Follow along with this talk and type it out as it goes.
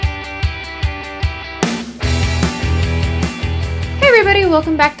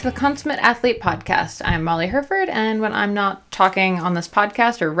welcome back to the Consummate Athlete Podcast. I'm Molly Herford, and when I'm not talking on this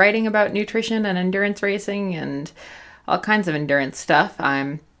podcast or writing about nutrition and endurance racing and all kinds of endurance stuff,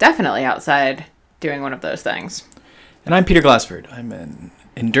 I'm definitely outside doing one of those things. And I'm Peter Glassford. I'm an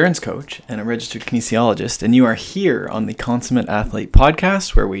endurance coach and a registered kinesiologist, and you are here on the Consummate Athlete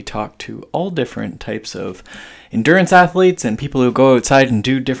Podcast, where we talk to all different types of endurance athletes and people who go outside and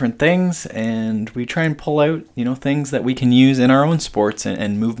do different things, and we try and pull out, things that we can use in our own sports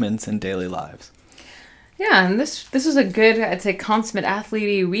and movements and daily lives. Yeah, and this was a good, I'd say, consummate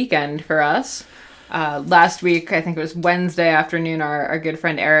athlete-y weekend for us. Last week, I think it was Wednesday afternoon, our good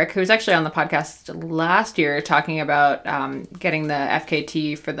friend Eric, who was actually on the podcast last year talking about getting the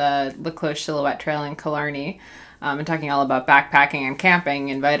FKT for the La Cloche Silhouette Trail in Killarney, and talking all about backpacking and camping,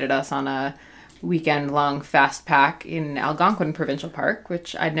 invited us on a weekend-long fast pack in Algonquin Provincial Park,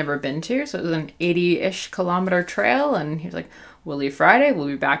 which I'd never been to. So it was an 80-ish kilometer trail, and he was like, we'll leave Friday, we'll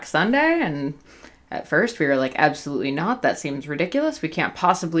be back Sunday. And at first we were like, absolutely not. That seems ridiculous. We can't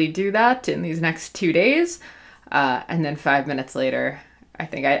possibly do that in these next 2 days. And then 5 minutes later, I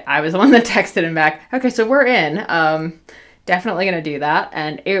think I was the one that texted him back, okay, so we're in. Definitely going to do that.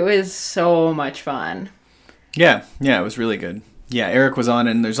 And it was so much fun. Yeah, it was really good. Yeah, Eric was on,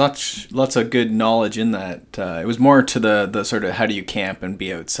 and there's lots of good knowledge in that. It was more to the sort of how do you camp and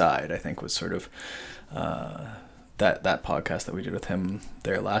be outside, I think, was sort of that podcast that we did with him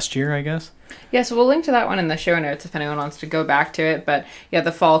there last year, I guess. Yeah, so we'll link to that one in the show notes if anyone wants to go back to it. But yeah,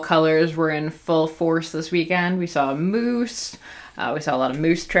 the fall colors were in full force this weekend. We saw moose. We saw a lot of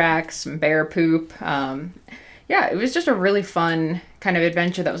moose tracks, some bear poop. Yeah, it was just a really fun kind of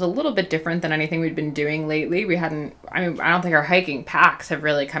adventure that was a little bit different than anything we'd been doing lately. I don't think our hiking packs have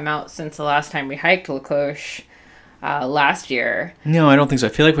really come out since the last time we hiked La Cloche last year. No, I don't think so.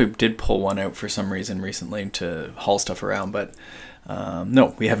 I feel like we did pull one out for some reason recently to haul stuff around, but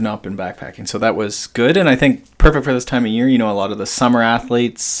no, we have not been backpacking. So that was good, and I think perfect for this time of year. A lot of the summer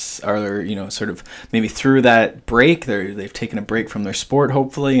athletes are, sort of maybe through that break. They've taken a break from their sport,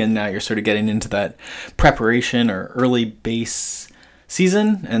 hopefully, and now you're sort of getting into that preparation or early base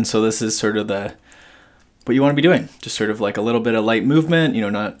season. And so this is sort of what you want to be doing, just sort of like a little bit of light movement,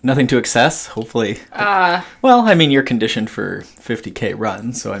 nothing to excess, hopefully. You're conditioned for 50K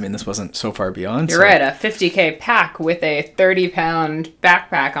runs, so this wasn't so far beyond. You're right, a 50K pack with a 30-pound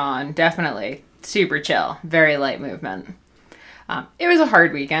backpack on, definitely super chill, very light movement. It was a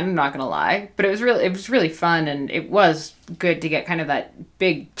hard weekend, I'm not gonna lie, but it was really fun, and it was good to get kind of that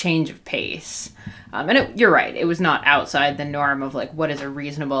big change of pace. You're right, it was not outside the norm of like what is a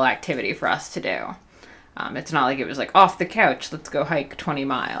reasonable activity for us to do. It's not like it was like off the couch, let's go hike 20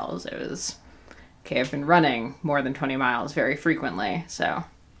 miles. It was, okay, I've been running more than 20 miles very frequently, so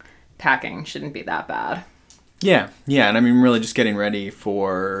packing shouldn't be that bad. Yeah, and really just getting ready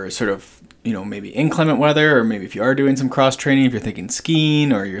for sort of, maybe inclement weather, or maybe if you are doing some cross training, if you're thinking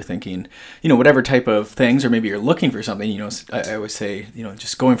skiing, or you're thinking, whatever type of things, or maybe you're looking for something, I always say,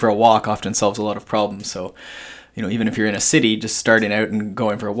 just going for a walk often solves a lot of problems. So, even if you're in a city, just starting out and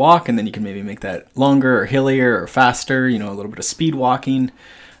going for a walk, and then you can maybe make that longer or hillier or faster, a little bit of speed walking,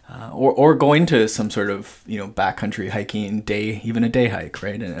 or going to some sort of, backcountry hiking day, even a day hike,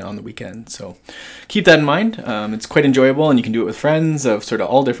 right, and on the weekend. So keep that in mind. It's quite enjoyable, and you can do it with friends of sort of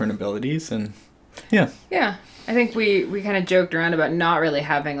all different abilities, and yeah. Yeah. I think we kind of joked around about not really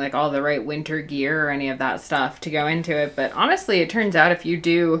having like all the right winter gear or any of that stuff to go into it. But honestly, it turns out if you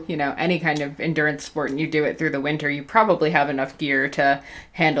do, any kind of endurance sport and you do it through the winter, you probably have enough gear to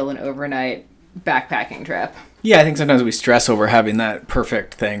handle an overnight backpacking trip. Yeah, I think sometimes we stress over having that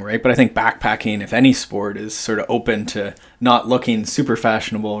perfect thing, right? But I think backpacking, if any sport, is sort of open to not looking super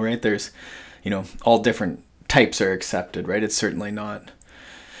fashionable, right? There's, all different types are accepted, right? It's certainly not...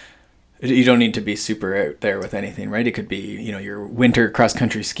 You don't need to be super out there with anything, right? It could be, your winter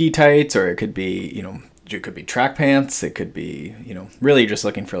cross-country ski tights, or it could be, it could be track pants. It could be, really just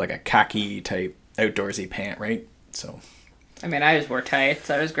looking for like a khaki type outdoorsy pant, right? So, I just wore tights.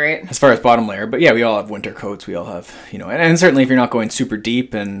 That was great. As far as bottom layer, but yeah, we all have winter coats. We all have, and certainly if you're not going super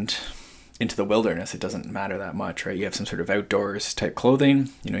deep and into the wilderness, it doesn't matter that much, right? You have some sort of outdoors type clothing,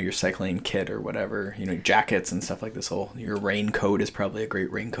 your cycling kit or whatever, jackets and stuff like this. Your raincoat is probably a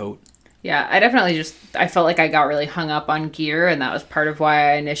great raincoat. Yeah, I felt like I got really hung up on gear, and that was part of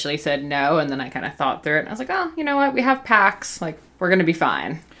why I initially said no, and then I kind of thought through it, and I was like, oh, you know what, we have packs, like, we're going to be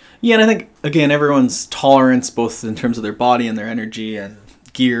fine. Yeah, and I think, again, everyone's tolerance, both in terms of their body and their energy and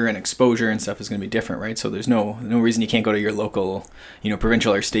gear and exposure and stuff, is going to be different, right? So there's no reason you can't go to your local,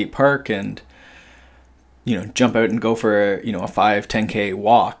 provincial or state park and jump out and go for a 5-10K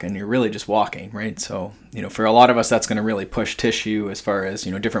walk, and you're really just walking, right? So, for a lot of us, that's going to really push tissue as far as,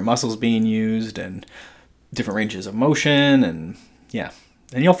 different muscles being used and different ranges of motion. And yeah,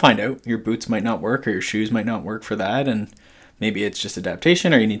 and you'll find out your boots might not work or your shoes might not work for that. And maybe it's just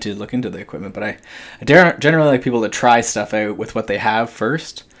adaptation, or you need to look into the equipment. But I generally like people to try stuff out with what they have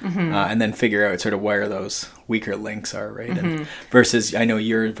first, and then figure out sort of where those weaker links are, right? And versus, I know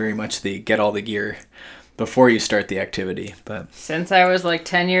you're very much the get all the gear before you start the activity. But since I was like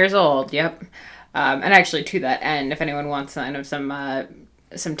 10 years old, yep. And actually, to that end, if anyone wants kind of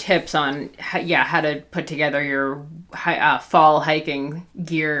some tips on how to put together your fall hiking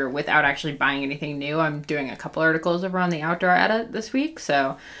gear without actually buying anything new, I'm doing a couple articles over on the Outdoor Edit this week,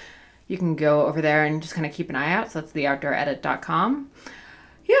 so you can go over there and just kind of keep an eye out. So that's theoutdooredit.com.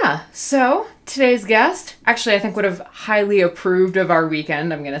 Yeah, so today's guest actually I think would have highly approved of our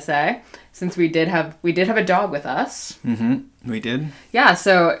weekend, I'm gonna say, since we did have a dog with us. We did. Yeah,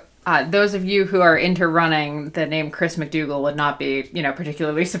 so those of you who are into running, the name Chris McDougall would not be,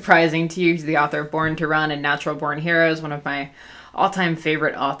 particularly surprising to you. He's the author of Born to Run and Natural Born Heroes, one of my all-time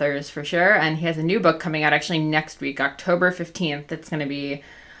favorite authors for sure. And he has a new book coming out actually next week, October 15th. It's going to be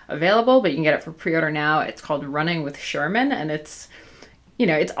available, but you can get it for pre-order now. It's called Running with Sherman, and it's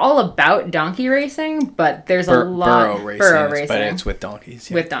all about donkey racing, but there's a lot... Burro racing. But it's with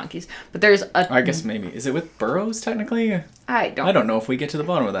donkeys. Yeah. With donkeys. But there's I guess maybe... Is it with burros, technically? I don't know if we get to the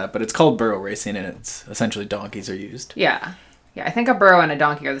bottom of that, but it's called burro racing, and it's essentially donkeys are used. Yeah. Yeah, I think a burro and a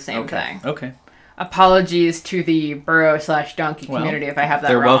donkey are the same thing. Okay. Apologies to the burro/donkey community if I have that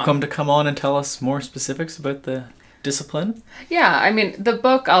wrong. They're welcome to come on and tell us more specifics about the discipline. Yeah, I mean, the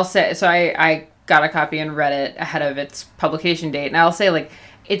book, I'll say... So I got a copy and read it ahead of its publication date, and I'll say,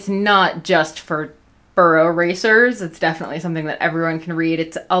 it's not just for burro racers. It's definitely something that everyone can read.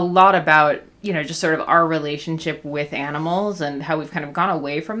 It's a lot about, just sort of our relationship with animals and how we've kind of gone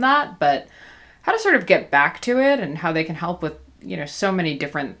away from that, but how to sort of get back to it and how they can help with, so many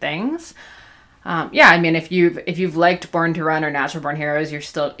different things. I mean, if you've liked Born to Run or Natural Born Heroes,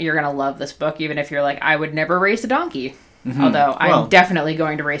 you're going to love this book, even if you're like, I would never race a donkey. Although I'm definitely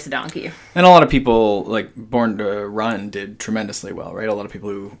going to race a donkey. And a lot of people, like Born to Run, did tremendously well, right? A lot of people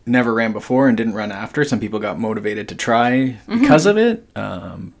who never ran before and didn't run after. Some people got motivated to try because of it.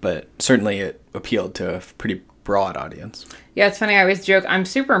 But certainly it appealed to a pretty broad audience. Yeah, it's funny. I always joke, I'm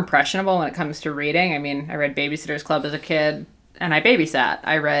super impressionable when it comes to reading. I mean, I read Babysitter's Club as a kid, and I babysat.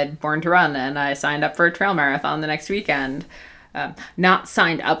 I read Born to Run, and I signed up for a trail marathon the next weekend. Not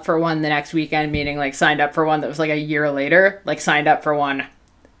signed up for one the next weekend, meaning signed up for one that was a year later, signed up for one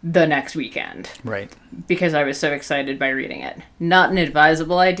the next weekend. Right. Because I was so excited by reading it. Not an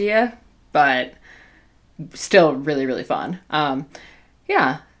advisable idea, but still really, really fun.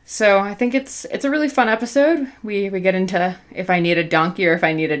 So I think it's a really fun episode. We get into if I need a donkey or if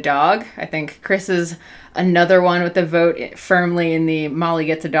I need a dog. I think Chris is another one with the vote firmly in the Molly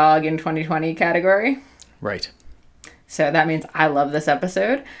gets a dog in 2020 category. Right. So that means I love this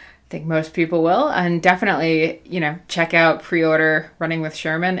episode. I think most people will. And definitely, check out, pre-order Running with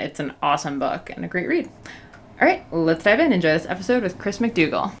Sherman. It's an awesome book and a great read. All right, let's dive in. Enjoy this episode with Chris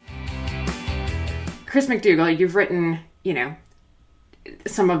McDougall. Chris McDougall, you've written,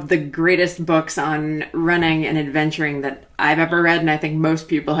 some of the greatest books on running and adventuring that I've ever read, and I think most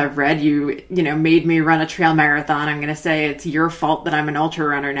people have read. You made me run a trail marathon. I'm going to say it's your fault that I'm an ultra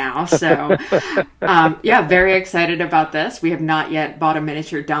runner now. So, very excited about this. We have not yet bought a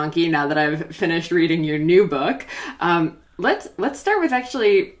miniature donkey now that I've finished reading your new book. Let's start with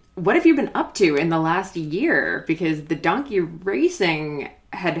actually, what have you been up to in the last year? Because the donkey racing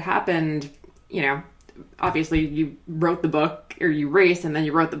had happened, obviously you wrote the book, or you raced and then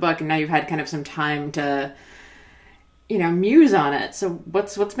you wrote the book, and now you've had kind of some time to, muse on it. So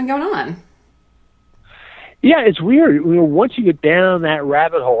what's been going on? Yeah, it's weird. Once you get down that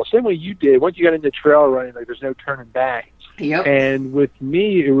rabbit hole, same way you did, once you got into trail running, there's no turning back. Yep. And with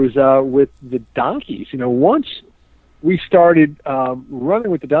me, it was with the donkeys. Once we started running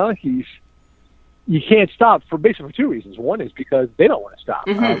with the donkeys, you can't stop for basically two reasons. One is because they don't want to stop.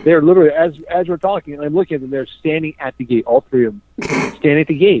 They're literally, as we're talking, and I'm looking at them, they're standing at the gate, all three of them, standing at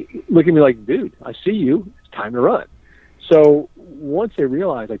the gate, looking at me like, dude, I see you. It's time to run. So once they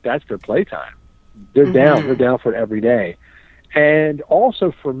realize, that's their playtime, they're down. They're down for it every day. And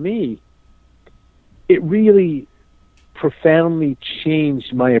also for me, it really profoundly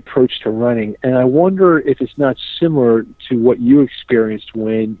changed my approach to running. And I wonder if it's not similar to what you experienced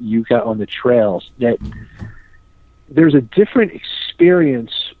when you got on the trails, that there's a different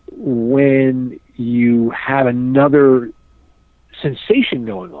experience when you have another sensation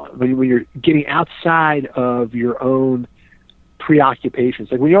going on when you're getting outside of your own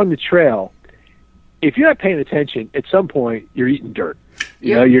preoccupations. Like when you're on the trail, if you're not paying attention, at some point you're eating dirt.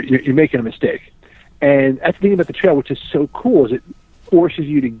 You know, you're making a mistake. And that's the thing about the trail, which is so cool, is it forces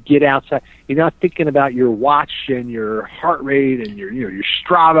you to get outside. You're not thinking about your watch and your heart rate and your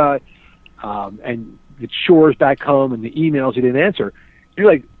Strava and the chores back home and the emails you didn't answer.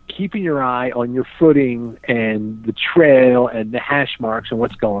 You're like keeping your eye on your footing and the trail and the hash marks and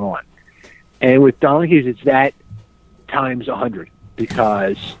what's going on. And with donkeys, it's that times 100,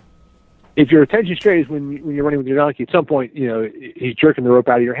 because if your attention straight is when you're running with your donkey, at some point, he's jerking the rope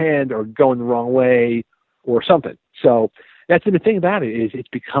out of your hand or going the wrong way or something. So that's the thing about it, is it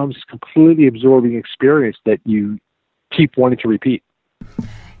becomes this completely absorbing experience that you keep wanting to repeat.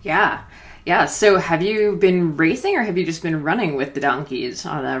 Yeah. Yeah. So have you been racing, or have you just been running with the donkeys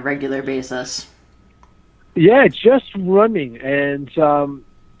on a regular basis? Yeah, just running. And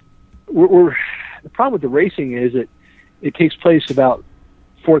we're the problem with the racing is that it takes place about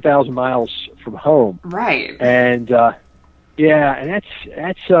 4,000 miles from home. Right. And and that's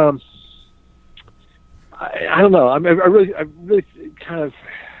I don't know. I'm really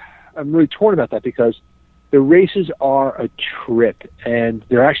torn about that, because the races are a trip, and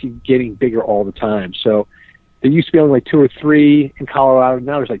they're actually getting bigger all the time. So there used to be only like 2 or 3 in Colorado.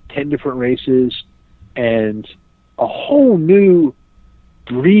 Now there's like 10 different races, and a whole new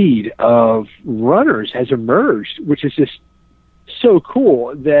breed of runners has emerged, which is just so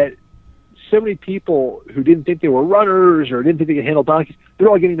cool, that so many people who didn't think they were runners or didn't think they could handle donkeys, they're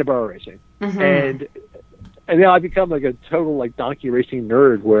all getting into burro racing. Mm-hmm. And now I've become like a total like donkey racing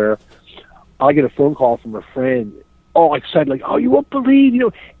nerd, where I get a phone call from a friend, all excited, like, "Oh, you won't believe,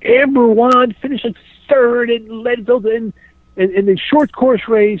 Amber Wand finished like 3rd in Leadville in the short course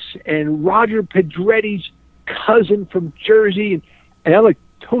race, and Roger Pedretti's cousin from Jersey," and I'm like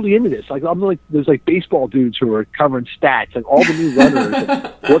totally into this. Like, I'm like, there's like baseball dudes who are covering stats and all the new runners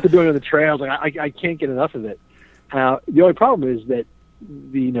and what they're doing on the trails. Like, I can't get enough of it. The only problem is that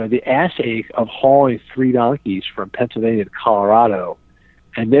the ass ache of hauling 3 donkeys from Pennsylvania to Colorado,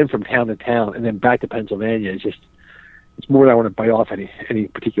 and then from town to town, and then back to Pennsylvania, is just, it's more than I want to bite off any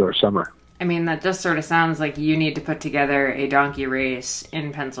particular summer. I mean, that just sort of sounds like you need to put together a donkey race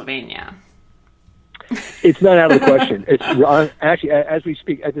in Pennsylvania. It's not out of the question. It's actually, as we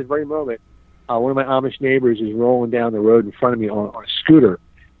speak, at this very moment, one of my Amish neighbors is rolling down the road in front of me on a scooter,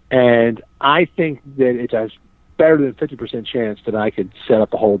 and I think that it's a better than 50% chance that I could set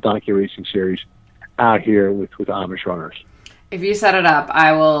up a whole donkey racing series out here with Amish runners. If you set it up,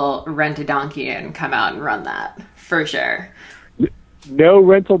 I will rent a donkey and come out and run that, for sure. No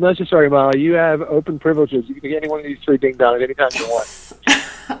rental necessary, Molly. You have open privileges. You can get any one of these 3 ding-dongs anytime you want.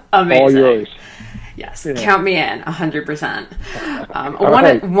 Amazing. All yours. Yes, count me in,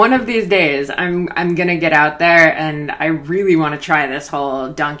 100%. One of these days, I'm gonna get out there, and I really want to try this whole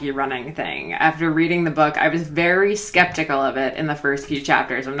donkey running thing. After reading the book, I was very skeptical of it in the first few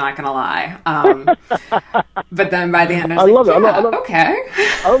chapters. I'm not gonna lie, but then by the end, I love it. Okay.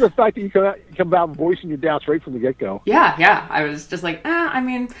 I love the fact that you come out voicing your doubts right from the get go. Yeah. I was just like,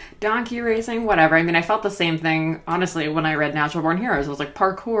 donkey racing, whatever. I mean, I felt the same thing honestly when I read Natural Born Heroes. I was like,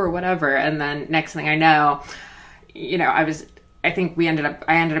 parkour, whatever, and then next thing I know, I ended up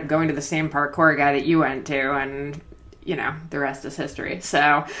going to the same parkour guy that you went to, and the rest is history.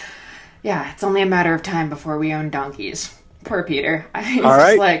 So yeah, it's only a matter of time before we own donkeys. Poor Peter.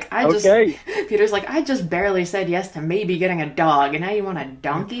 Peter's like, I just barely said yes to maybe getting a dog, and now you want a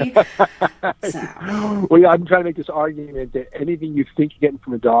donkey? So. Well, yeah, I'm trying to make this argument that anything you think you're getting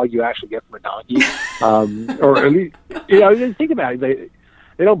from a dog, you actually get from a donkey. Or at least, think about it.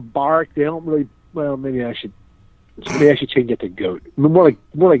 They don't bark. They don't really. Well, maybe I should change it to goat. More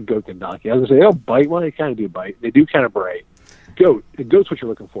like goat than donkey. I was gonna say they don't bite. Well, they kind of do bite. They do kind of bray. Goat. The goat's what you're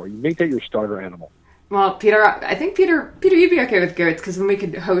looking for. You make that your starter animal. Well, Peter, I think Peter, you'd be okay with goats, because then we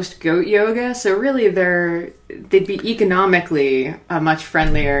could host goat yoga. So really, they'd be economically a much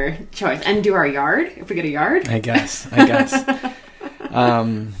friendlier choice. And do our yard if we get a yard. I guess. Hey,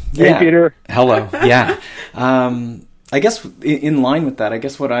 Peter. Hello. Yeah. I guess in line with that, I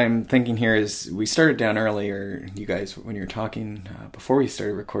guess what I'm thinking here is we started down earlier, you guys, when you were talking before we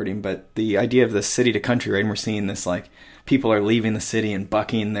started recording, but the idea of the city to country, right? And we're seeing this, like, people are leaving the city and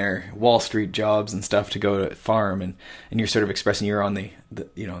bucking their Wall Street jobs and stuff to go to farm, and you're sort of expressing you're on the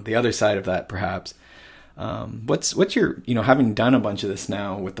other side of that, perhaps. What's your, having done a bunch of this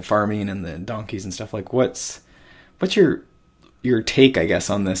now with the farming and the donkeys and stuff, like, what's your take, I guess,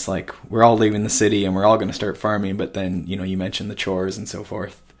 on this? Like, we're all leaving the city and we're all going to start farming, but then, you mentioned the chores and so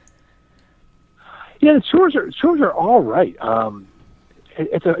forth. Yeah, the tours are all right.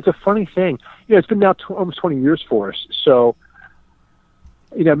 It's a funny thing. It's been now almost 20 years for us. So,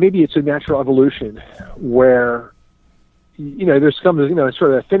 maybe it's a natural evolution where, there's some,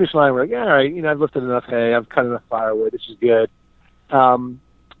 sort of a finish line where, like, all right, I've lifted enough hay, I've cut enough firewood, this is good.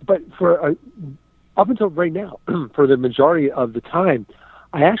 But up until right now, for the majority of the time,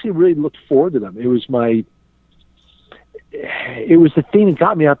 I actually really looked forward to them. It was the thing that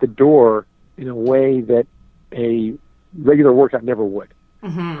got me out the door in a way that a regular workout never would.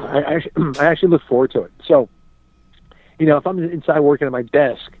 Mm-hmm. I actually look forward to it. So, if I'm inside working at my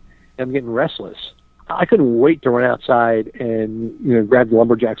desk and I'm getting restless, I couldn't wait to run outside and, grab the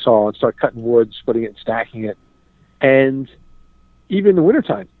lumberjack saw and start cutting wood, splitting it and stacking it. And even in the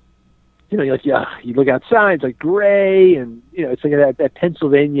wintertime, you look outside, it's like gray, and, it's like that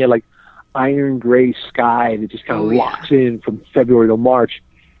Pennsylvania, like, iron gray sky that just kind of locks in from February to March.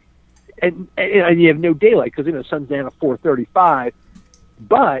 And you have no daylight because, the sun's down at 4:35.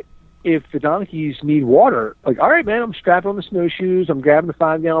 But if the donkeys need water, like, all right, man, I'm strapping on the snowshoes, I'm grabbing the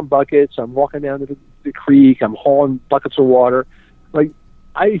 5-gallon buckets, I'm walking down to the creek, I'm hauling buckets of water. Like,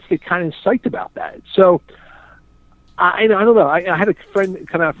 I used to get kind of psyched about that. So, I don't know. I had a friend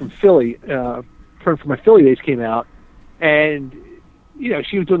come out from Philly, from my Philly days came out, and,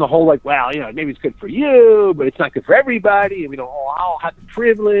 she was doing the whole, like, well, maybe it's good for you, but it's not good for everybody. And, I'll have the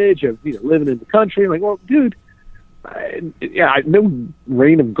privilege of, living in the country. I'm like, well, dude, no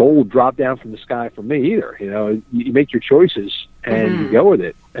rain of gold dropped down from the sky for me either. You make your choices and you go with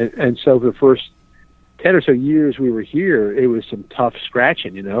it. And so for the first 10 or so years we were here, it was some tough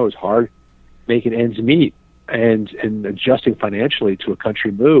scratching. It was hard making ends meet and adjusting financially to a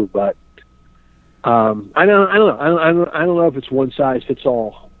country move. But I don't know if it's one size fits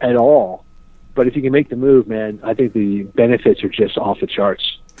all at all. But if you can make the move, man, I think the benefits are just off the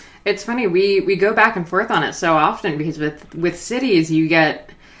charts. It's funny, we go back and forth on it so often because with cities you get,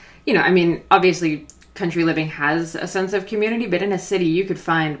 obviously country living has a sense of community, but in a city you could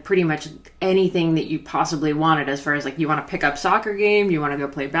find pretty much anything that you possibly wanted, as far as, like, you want to pick up soccer game, you want to go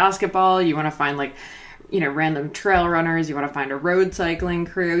play basketball, you want to find, like, random trail runners, you want to find a road cycling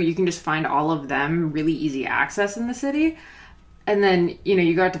crew, you can just find all of them really easy access in the city. And then,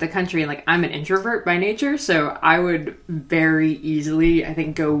 you go out to the country and, like, I'm an introvert by nature, so I would very easily, I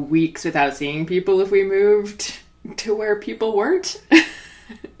think, go weeks without seeing people if we moved to where people weren't.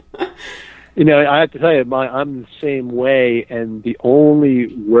 I have to tell you, I'm the same way, and the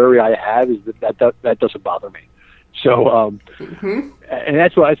only worry I have is that doesn't bother me. So, and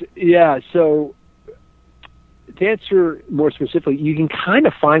that's why, so to answer more specifically, you can kind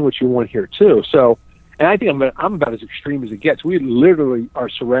of find what you want here, too. So, and I think I'm about as extreme as it gets. We literally are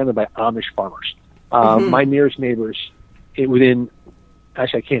surrounded by Amish farmers. My nearest neighbors, actually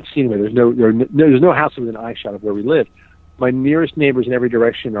I can't see anywhere. There's no house within eye shot of where we live. My nearest neighbors in every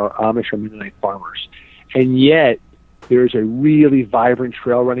direction are Amish or Mennonite farmers, and yet there's a really vibrant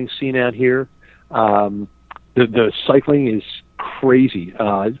trail running scene out here. The cycling is crazy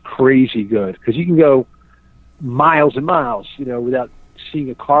good because you can go miles and miles, without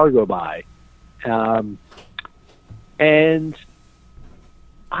seeing a car go by. And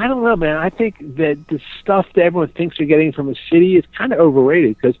I don't know, man. I think that the stuff that everyone thinks they're getting from a city is kind of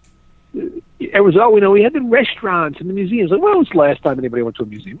overrated because it was we had the restaurants and the museums. Like, when was the last time anybody went to a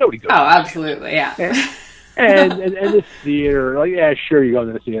museum? Nobody goes. Oh, absolutely, yeah. And the theater, like, yeah, sure, you go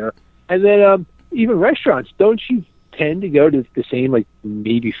to the theater. And then even restaurants, don't you tend to go to the same, like,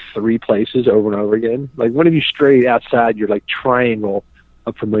 maybe 3 places over and over again? Like, when have you strayed outside your, like, triangle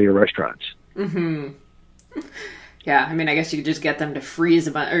of familiar restaurants? Mm-hmm. Yeah, I guess you could just get them to freeze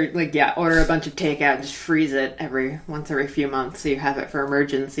order a bunch of takeout and just freeze it once every few months so you have it for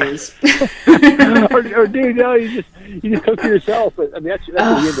emergencies. or dude, no, you just cook for yourself. But, that's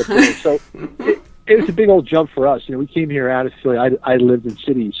what you end up doing. So it was a big old jump for us. We came here out of Philly. I lived in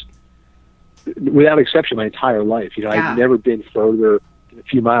cities without exception my entire life. I've never been further than a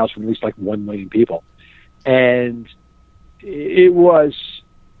few miles from at least like 1 million people, and it was.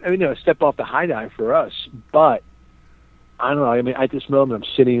 A step off the high dive for us, but I don't know. At this moment, I'm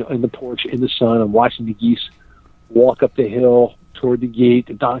sitting on the porch in the sun. I'm watching the geese walk up the hill toward the gate.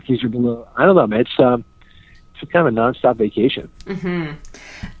 The donkeys are below. I don't know, man. It's kind of a nonstop vacation. Mm-hmm.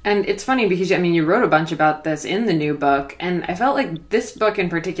 And it's funny because, you wrote a bunch about this in the new book, and I felt like this book in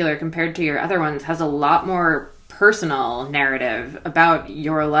particular, compared to your other ones, has a lot more personal narrative about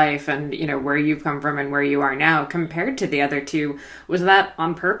your life and, where you've come from and where you are now compared to the other two. Was that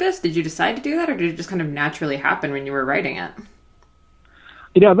on purpose? Did you decide to do that, or did it just kind of naturally happen when you were writing it?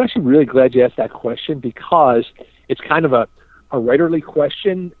 I'm actually really glad you asked that question because it's kind of a writerly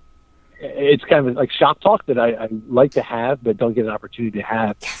question, it's kind of like shop talk that I like to have, but don't get an opportunity to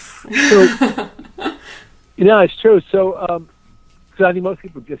have. So, it's true. So, because I think most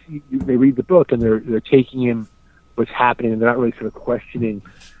people just they read the book and they're taking in what's happening, and they're not really sort of questioning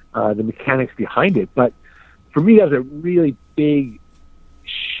the mechanics behind it. But for me, that was a really big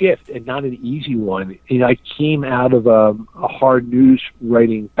shift and not an easy one. I came out of a hard news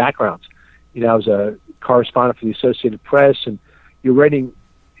writing background. I was a correspondent for the Associated Press, and you're writing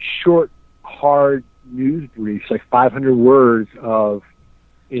short, hard news briefs, like 500 words of,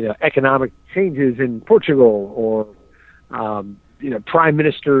 economic changes in Portugal or, Prime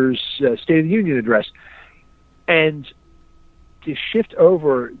Minister's State of the Union address. And to shift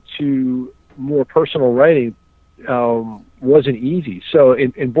over to more personal writing wasn't easy. So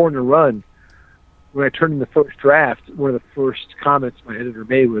in Born to Run, when I turned in the first draft, one of the first comments my editor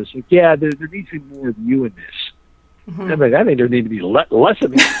made was, like, yeah, there needs to be more of you in this. Mm-hmm. And I'm like, I think there need to be less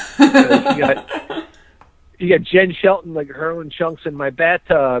of me. You got Jen Shelton, like, hurling chunks in my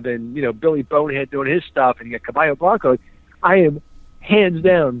bathtub, and, Billy Bonehead doing his stuff, and you got Caballo Blanco. I am hands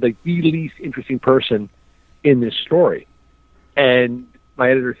down the least interesting person in this story. And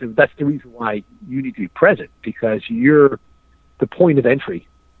my editor said, that's the reason why you need to be present, because you're the point of entry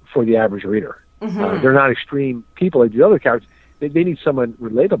for the average reader. Mm-hmm. They're not extreme people like the other characters. They need someone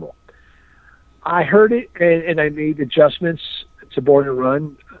relatable. I heard it, and I made adjustments to Born to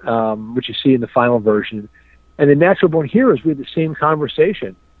Run, which you see in the final version. And in Natural Born Heroes, we had the same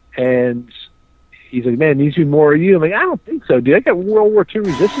conversation. And he's like, man, needs to be more of you. I'm like, I don't think so, dude. I got World War II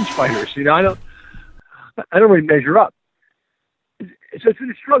resistance fighters. I don't really measure up. So it's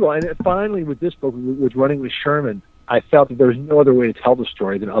been a struggle. And finally, with this book, with Running with Sherman, I felt that there was no other way to tell the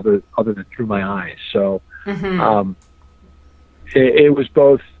story than other than through my eyes. So mm-hmm. It was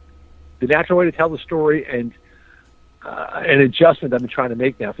both the natural way to tell the story and an adjustment I've been trying to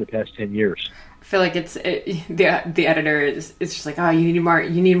make now for the past 10 years. I feel like the editor is just like, oh, you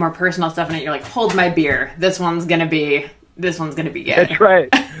need more personal stuff in it. You're like, hold my beer. This one's gonna be good. That's right.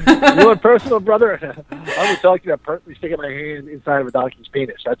 You want personal, brother? I'm gonna talk to you about personally sticking my hand inside of a donkey's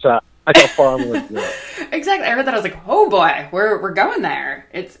penis. That's how far I'm willing to go. Exactly. I read that. I was like, oh boy, we're going there.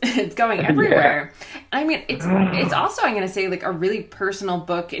 It's going everywhere. Yeah. I mean, it's also, I'm gonna say, like, a really personal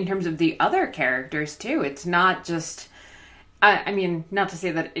book in terms of the other characters too. It's not just. I mean, not to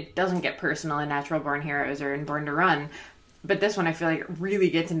say that it doesn't get personal in Natural Born Heroes or in Born to Run, but this one I feel like really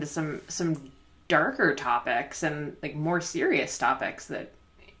gets into some darker topics and, like, more serious topics that,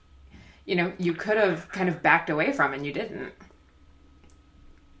 you could have kind of backed away from and you didn't.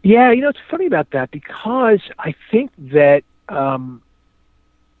 Yeah, it's funny about that, because I think that one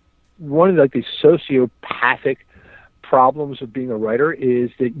of the sociopathic problems of being a writer is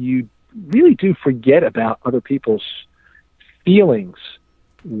that you really do forget about other people's feelings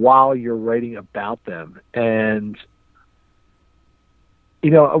while you're writing about them. And,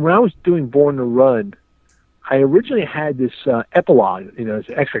 when I was doing Born to Run, I originally had this epilogue, this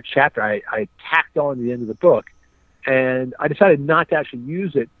extra chapter I tacked on to the end of the book. And I decided not to actually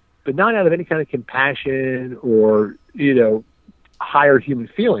use it, but not out of any kind of compassion or, higher human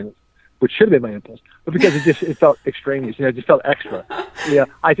feeling, which should have been my impulse, but because it felt extraneous. It just felt extra.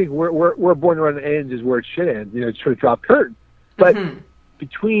 I think where Born to Run ends is where it should end. It's sort of drop curtain. But mm-hmm.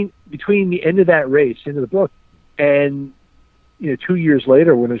 between the end of that race, end of the book, and 2 years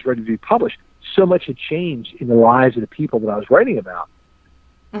later when it was ready to be published, so much had changed in the lives of the people that I was writing about.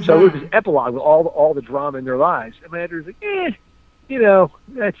 Mm-hmm. So it was this epilogue with all the drama in their lives. And my editor's like,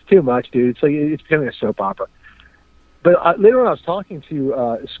 that's too much, dude. It's like it's becoming a soap opera. But later on, I was talking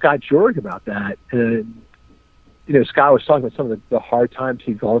to Scott Jorg about that, and Scott was talking about some of the hard times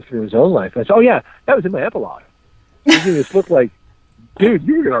he'd gone through in his own life. And I said, oh yeah, that was in my epilogue. And he just looked like, dude,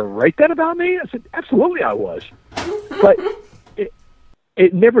 you were going to write that about me? I said, absolutely I was. But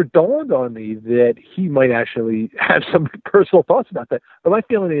it never dawned on me that he might actually have some personal thoughts about that. But my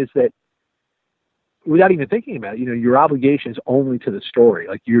feeling is that without even thinking about it, your obligation is only to the story.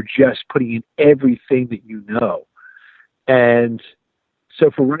 Like, you're just putting in everything that you know. And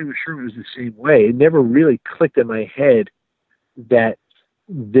so for Running with Sherman, it was the same way. It never really clicked in my head that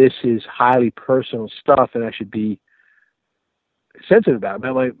this is highly personal stuff and I should be sensitive about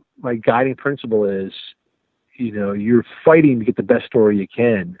it. My guiding principle is, you're fighting to get the best story you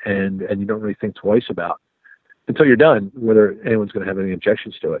can, and you don't really think twice about until you're done whether anyone's going to have any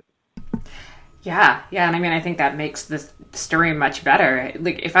objections to it. Yeah, and I mean, I think that makes this story much better.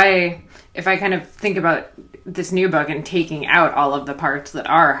 Like, if I kind of think about this new book and taking out all of the parts that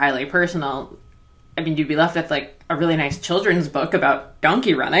are highly personal, I mean, you'd be left with, like, a really nice children's book about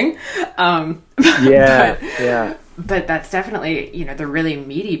donkey running. Yeah. But that's definitely, the really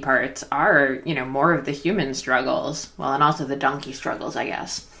meaty parts are, more of the human struggles. Well, and also the donkey struggles, I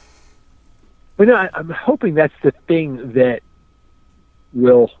guess. But no, I'm hoping that's the thing that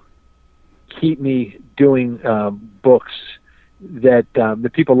will keep me doing books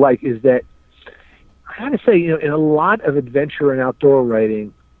that people like, is that I gotta say, in a lot of adventure and outdoor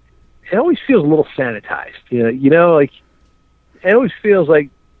writing, it always feels a little sanitized. Like it always feels like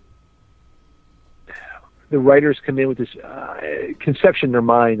the writers come in with this conception in their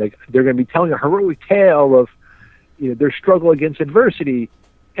mind, like they're going to be telling a heroic tale of their struggle against adversity,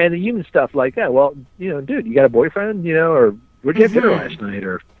 and the human stuff like, dude, you got a boyfriend, or where'd you have dinner last night,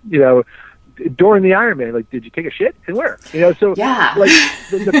 or during the Ironman, like, did you take a shit and where? So yeah, like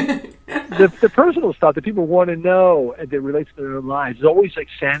the personal stuff that people want to know and that relates to their own lives is always like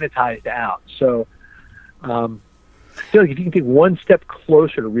sanitized out. So I feel like if you can take one step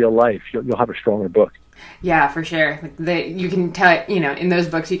closer to real life, you'll have a stronger book. Yeah, for sure. You can tell, in those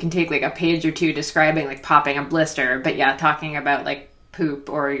books, you can take like a page or two describing like popping a blister, but yeah, talking about like poop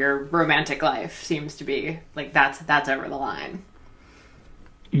or your romantic life seems to be like that's over the line.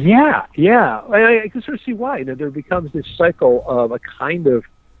 Yeah. I can sort of see why. There becomes this cycle of a kind of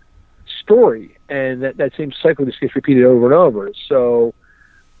story, and that same cycle just gets repeated over and over. So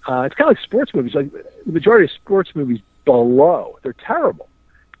it's kind of like sports movies. Like the majority of sports movies below, they're terrible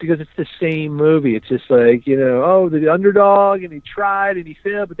because it's the same movie. It's just like, the underdog, and he tried and he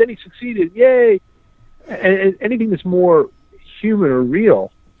failed, but then he succeeded. Yay! And anything that's more human or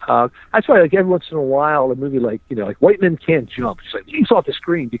real. That's why, like, every once in a while, a movie like White Men Can't Jump, it's like leaps off the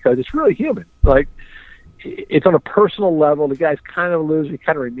screen because it's really human. Like, it's on a personal level. The guy's kind of a loser. He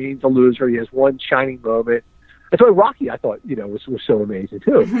kind of remains a loser. He has one shining moment. That's why Rocky, I thought, was so amazing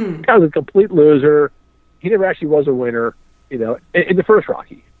too. Mm-hmm. Kind of a complete loser. He never actually was a winner, in the first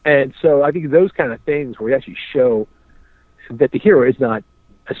Rocky. And so I think those kind of things where we actually show that the hero is not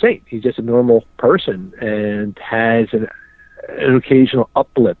a saint. He's just a normal person and has an occasional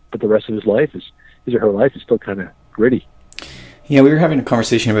upblip, but the rest of his life his or her life is still kind of gritty. Yeah, we were having a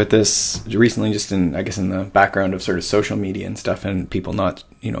conversation about this recently, just in the background of sort of social media and stuff, and people not,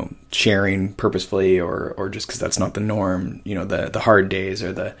 sharing purposefully or just because that's not the norm. The hard days,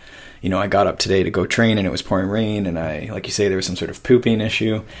 or the, I got up today to go train and it was pouring rain, and I, like you say, there was some sort of pooping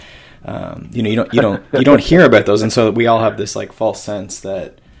issue. You don't hear about those, and so we all have this like false sense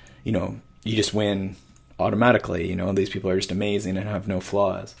that, you just win automatically. These people are just amazing and have no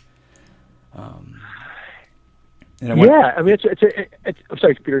flaws. I mean, I'm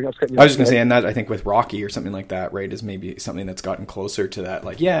sorry, Peter. I was just going to say, and that I think with Rocky or something like that, right, is maybe something that's gotten closer to that.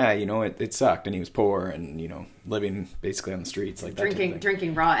 Like, it sucked, and he was poor, and living basically on the streets, like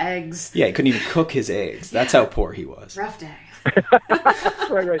drinking raw eggs. Yeah, he couldn't even cook his eggs. That's how poor he was. Rough day.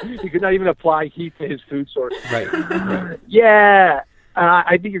 right. He could not even apply heat to his food source. Right. Yeah,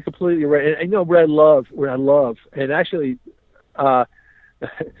 I think you're completely right. And I know what I love, and actually,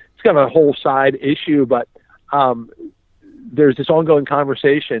 it's kind of a whole side issue, but. There's this ongoing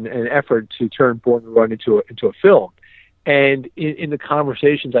conversation and effort to turn Born to Run into a film. And in the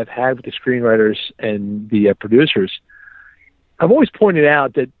conversations I've had with the screenwriters and the producers, I've always pointed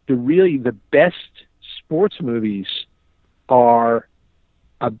out that the best sports movies are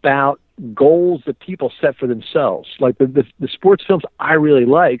about goals that people set for themselves. Like the sports films I really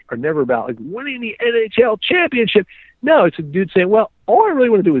like are never about like winning the NHL championship. No, it's a dude saying, well, all I really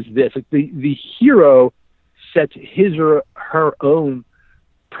want to do is this. Like the hero sets his or her own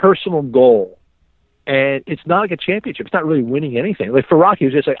personal goal, and it's not like a championship. It's not really winning anything. Like for Rocky, it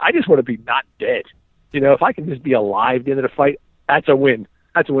was just like, I just want to be not dead. If I can just be alive at the end of the fight, that's a win.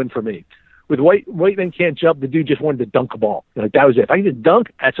 That's a win for me. With White Men Can't Jump, the dude just wanted to dunk a ball. Like that was it. If I can just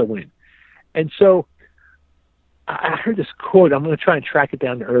dunk, that's a win. And so I heard this quote. I'm going to try and track it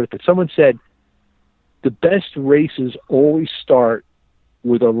down to earth, but someone said, the best races always start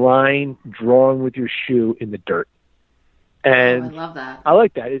with a line drawn with your shoe in the dirt. And I love that. I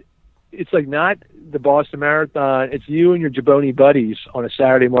like that. It's like not the Boston Marathon. It's you and your Jaboni buddies on a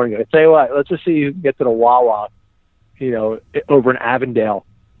Saturday morning. I tell you what, let's just see who can get to the Wawa, over in Avondale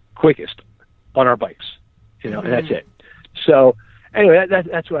quickest on our bikes, and that's it. So anyway,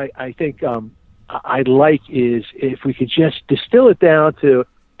 that's what I think I'd like is if we could just distill it down to,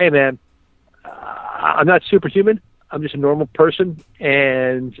 hey man, I'm not superhuman. I'm just a normal person,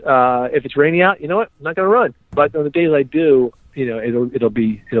 and if it's raining out, you know what? I'm not going to run. But on the days I do, it'll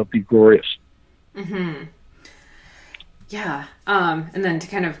be glorious. Mm-hmm. Yeah. And then to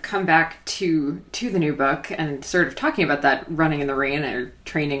kind of come back to the new book and sort of talking about that running in the rain or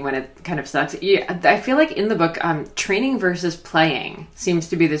training when it kind of sucks. Yeah, I feel like in the book, training versus playing seems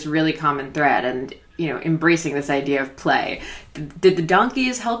to be this really common thread. And embracing this idea of play. Did the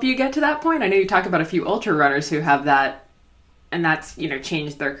donkeys help you get to that point? I know you talk about a few ultra runners who have that, and that's,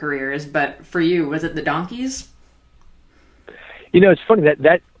 changed their careers. But for you, was it the donkeys? It's funny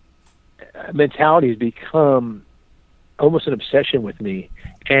that mentality has become almost an obsession with me.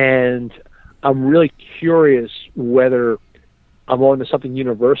 And I'm really curious whether I'm on to something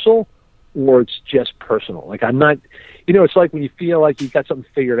universal or it's just personal. Like, I'm not, it's like when you feel like you've got something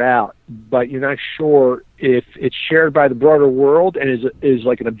figured out, but you're not sure if it's shared by the broader world and is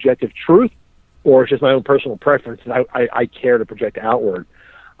like an objective truth, or it's just my own personal preference that I care to project outward.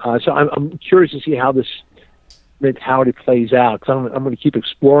 So I'm curious to see how this mentality plays out, because I'm going to keep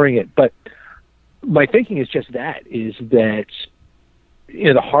exploring it. But my thinking is just that, the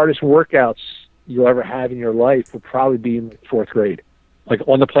hardest workouts you'll ever have in your life will probably be in fourth grade, like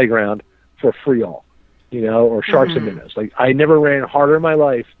on the playground for free all, or sharks and minnows. Like, I never ran harder in my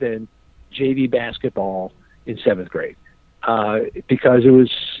life than JV basketball in seventh grade, because it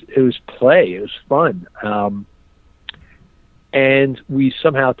was play, it was fun, and we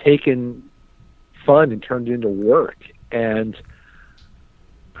somehow taken fun and turned it into work. And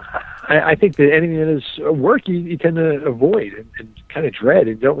I think that anything that is work, you tend to avoid and kind of dread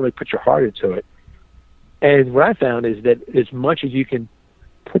and don't really put your heart into it. And what I found is that as much as you can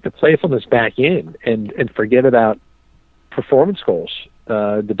put the playfulness back in and forget about performance goals,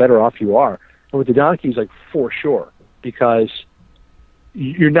 the better off you are. And with the donkeys, like, for sure, because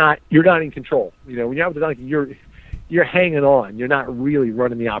you're not in control. When you're out with the donkey, you're hanging on. You're not really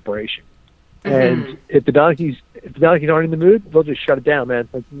running the operation. Mm-hmm. And if the donkeys aren't in the mood, they'll just shut it down, man.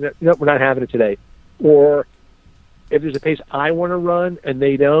 Like, we're not having it today. Or if there's a pace I want to run and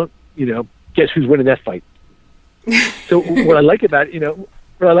they don't, guess who's winning that fight? So what I like about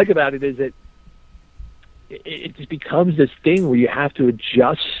it is that it just becomes this thing where you have to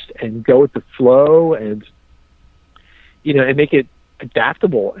adjust and go with the flow and and make it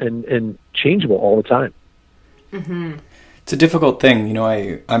adaptable and changeable all the time. Mm-hmm. It's a difficult thing.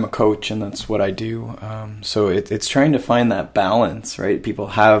 I'm a coach, and that's what I do. So it's trying to find that balance, right? People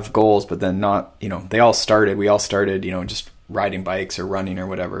have goals, but then not, we all started, just riding bikes or running or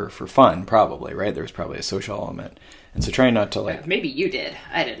whatever for fun, probably, right? There was probably a social element. And so trying not to Maybe you did.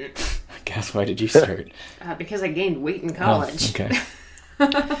 I didn't. I guess, why did you start? Because I gained weight in college. Oh, okay.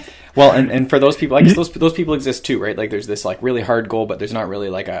 Well, and for those people, I guess those people exist too, right? Like, there's this really hard goal, but there's not really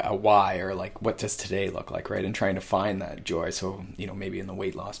like a why, or like, what does today look like, right? And trying to find that joy. So, maybe in the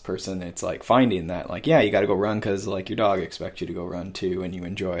weight loss person, it's like finding that, like, yeah, you got to go run because like your dog expects you to go run too, and you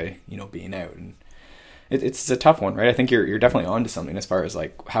enjoy, being out. And it's a tough one, right? I think you're definitely onto something as far as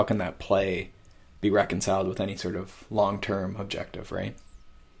like, how can that play be reconciled with any sort of long-term objective, right?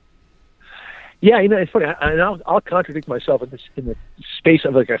 Yeah, it's funny. I'll contradict myself in the space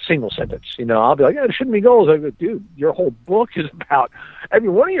of like a single sentence. I'll be like, there shouldn't be goals. I go, dude, your whole book is about, every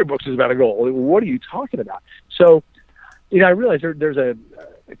one of your books is about a goal. What are you talking about? So, I realize there's a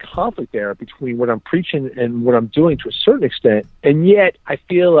conflict there between what I'm preaching and what I'm doing to a certain extent, and yet I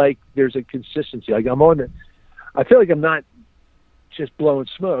feel like there's a consistency. Like, I feel like I'm not just blowing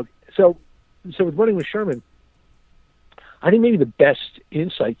smoke. So with running with Sherman, I think maybe the best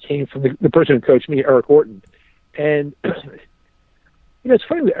insight came from the person who coached me, Eric Horton. And, it's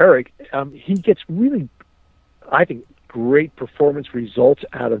funny with Eric, he gets really, I think, great performance results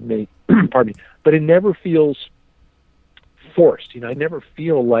out of me, pardon me, but it never feels forced. I never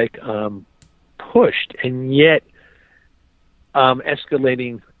feel like pushed, and yet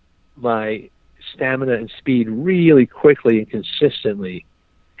escalating my stamina and speed really quickly and consistently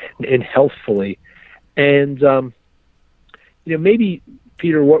and healthfully. And, maybe,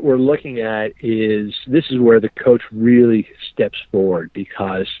 Peter, what we're looking at is this is where the coach really steps forward,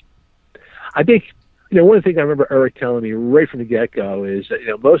 because I think, one of the things I remember Eric telling me right from the get-go is that,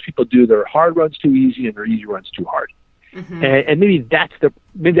 most people do their hard runs too easy and their easy runs too hard. Mm-hmm. And maybe that's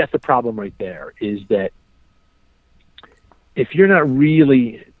the problem right there, is that if you're not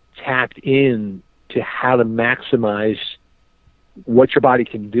really tapped in to how to maximize what your body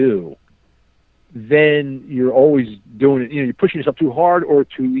can do, then you're always doing it. You're pushing yourself too hard or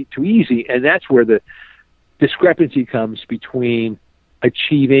too easy, and that's where the discrepancy comes between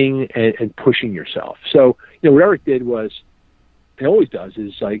achieving and pushing yourself. So, what Eric did was, and always does,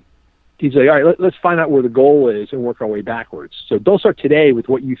 is like, he's like, all right, let's find out where the goal is and work our way backwards. So don't start today with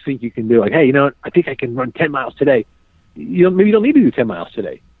what you think you can do. Like, hey, I think I can run 10 miles today. Maybe you don't need to do 10 miles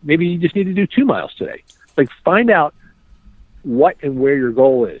today. Maybe you just need to do 2 miles today. Like, find out what and where your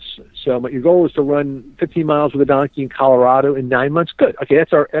goal is. So your goal is to run 15 miles with a donkey in Colorado in 9 months. Good. Okay,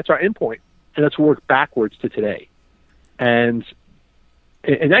 that's our end point, and let's work backwards to today. And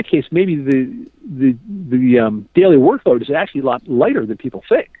in that case, maybe the daily workload is actually a lot lighter than people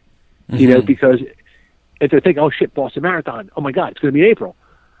think. You know, because if they're thinking, oh shit, Boston Marathon, oh my God, it's going to be in April,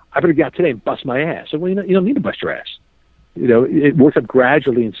 I better get out today and bust my ass. So, well, you don't need to bust your ass. You know, it works up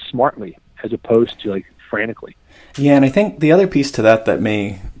gradually and smartly as opposed to like frantically. Yeah, and I think the other piece to that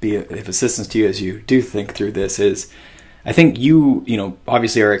may be of assistance to you as you do think through this is, I think you know,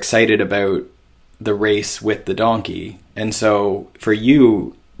 obviously are excited about the race with the donkey. And so for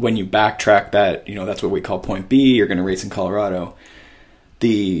you, when you backtrack that, you know, that's what we call point B, you're going to race in Colorado.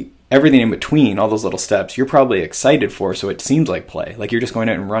 Everything in between, all those little steps, you're probably excited for, so it seems like play. Like you're just going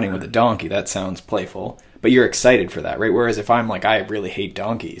out and running with a donkey. That sounds playful. But you're excited for that, right? Whereas if I'm like, I really hate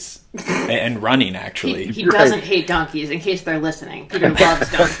donkeys and running, actually. He doesn't hate donkeys, in case they're listening. Peter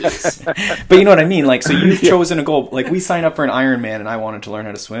loves donkeys. But you know what I mean? Like, so you've chosen a goal. Like, we signed up for an Ironman, and I wanted to learn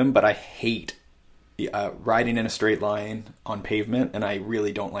how to swim, but I hate riding in a straight line on pavement, and I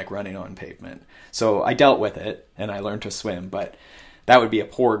really don't like running on pavement. So I dealt with it, and I learned to swim, but that would be a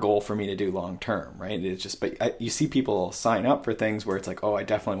poor goal for me to do long term, right? It's just, but you see people sign up for things where it's like, oh, I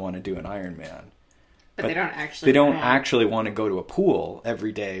definitely want to do an Ironman. But they don't actually. They don't actually want to go to a pool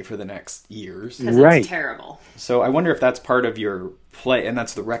every day for the next years. Because it's terrible. So I wonder if that's part of your play, and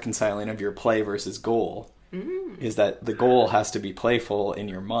that's the reconciling of your play versus goal. Is that the goal has to be playful in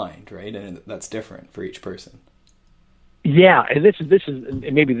your mind, right? And that's different for each person. Yeah, and this is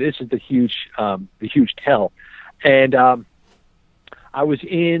maybe this is the huge tell. And I was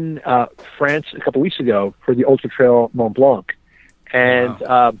in France a couple weeks ago for the Ultra Trail Mont Blanc, and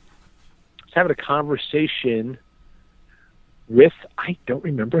I was having a conversation with, I don't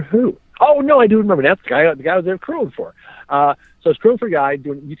remember who. Oh no, I do remember that. The guy I was there crewing for. So I was crewing for a guy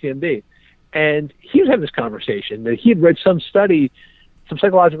doing UTMB, and he was having this conversation that he had read some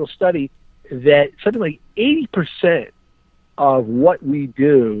psychological study, that something like 80% of what we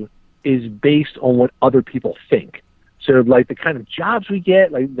do is based on what other people think. So like the kind of jobs we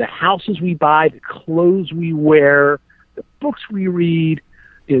get, like the houses we buy, the clothes we wear, the books we read,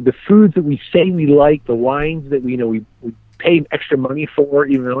 you know, the foods that we say we like, the wines that we pay extra money for,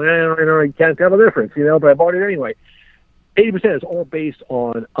 even though I can't tell the difference, but I bought it anyway. 80% is all based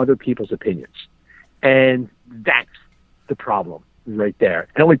on other people's opinions. And that's the problem right there.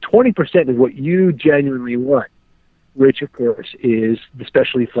 And only 20% is what you genuinely want, which of course is the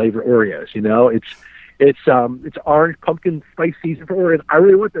specialty flavor Oreos. It's orange pumpkin spice season for Oreos. I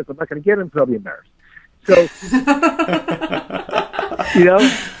really want this. I'm not going to get them because I'll be embarrassed. So,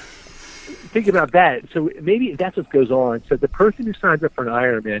 think about that. So maybe that's what goes on. So the person who signs up for an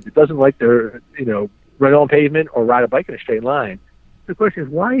Ironman that doesn't like to, run on pavement or ride a bike in a straight line, the question is,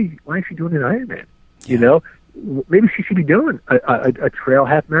 why is she doing an Ironman? Yeah. Maybe she should be doing a trail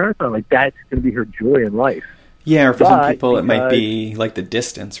half marathon. Like that's going to be her joy in life. Yeah, or for some people it might be like the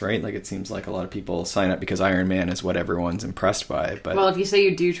distance, right? Like it seems like a lot of people sign up because Ironman is what everyone's impressed by. But well, if you say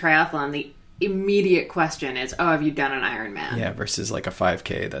you do triathlon, the immediate question is, oh, have you done an Ironman? Yeah, versus like a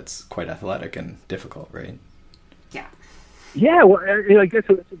 5K that's quite athletic and difficult, right? Yeah. Yeah, well, I guess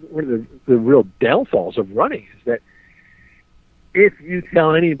one of the real downfalls of running is that if you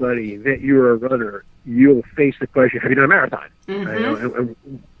tell anybody that you're a runner, you'll face the question, have you done a marathon? Mm-hmm.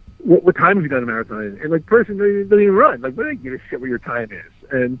 What time have you done a marathon? And like, person doesn't even run. Like, what do they give a shit what your time is?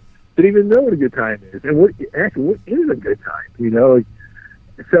 And they don't even know what a good time is. And what is a good time?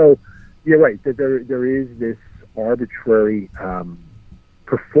 So you're right that there is this arbitrary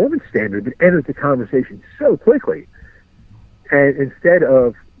performance standard that enters the conversation so quickly. And instead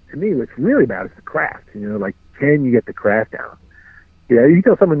of, to me, what's really about is the craft. Like, can you get the craft down? You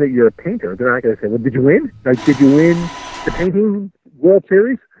tell someone that you're a painter, they're not going to say, well, did you win? Like, did you win the painting World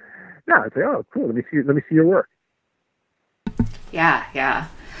Series? No, it's like, oh, cool. Let me see your work. Yeah.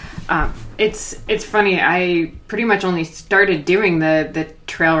 It's funny. I pretty much only started doing the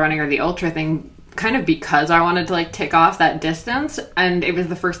trail running or the ultra thing kind of because I wanted to like tick off that distance, and it was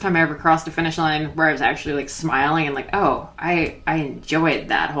the first time I ever crossed a finish line where I was actually like smiling and like, oh, I enjoyed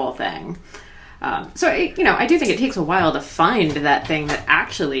that whole thing. So I do think it takes a while to find that thing that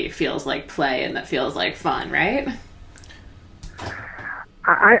actually feels like play and that feels like fun, right?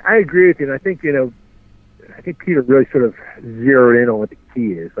 I agree with you, and I think Peter really sort of zeroed in on what the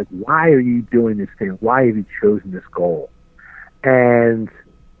key is. Like, why are you doing this thing? Why have you chosen this goal? And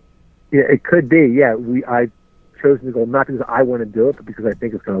it could be, I've chosen the goal not because I want to do it, but because I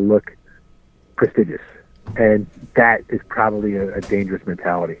think it's going to look prestigious, and that is probably a dangerous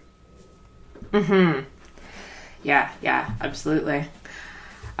mentality. Mm-hmm. Yeah, absolutely.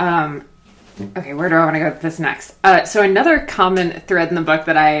 Okay, where do I want to go with this next? So another common thread in the book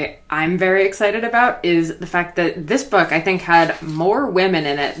that I'm very excited about is the fact that this book, I think, had more women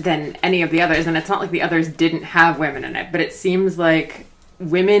in it than any of the others. And it's not like the others didn't have women in it, but it seems like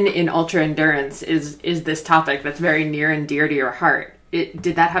women in ultra endurance is this topic that's very near and dear to your heart. Did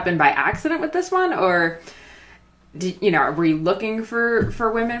that happen by accident with this one, or were you looking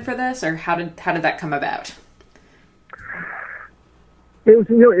for women for this, or how did that come about? It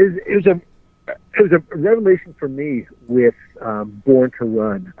was a revelation for me with Born to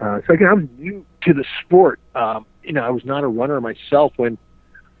Run. So again, I was new to the sport. I was not a runner myself when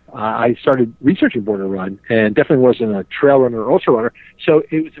I started researching Born to Run, and definitely wasn't a trail runner or ultra runner. So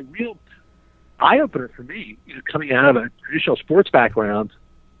it was a real eye opener for me, coming out of a traditional sports background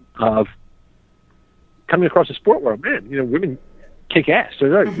of coming across the sport world. Man, women kick ass.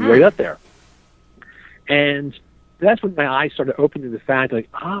 They're right up there. And that's when my eyes started opening to the fact, like,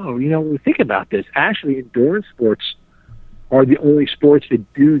 when we think about this, actually endurance sports are the only sports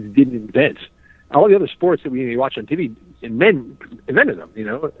that dudes didn't invent. All the other sports that we watch on TV, and men invented them,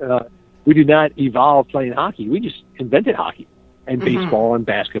 we did not evolve playing hockey. We just invented hockey and baseball and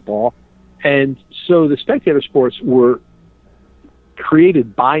basketball. And so the spectator sports were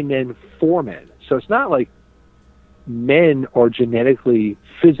created by men for men. So it's not like men are genetically,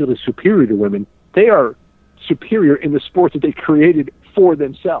 physically superior to women. They are superior in the sports that they created for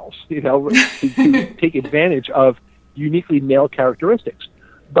themselves, to take advantage of uniquely male characteristics.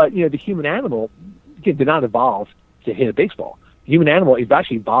 But, the human animal, again, did not evolve to hit a baseball. The human animal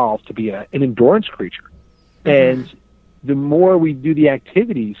actually evolved to be an endurance creature. And the more we do the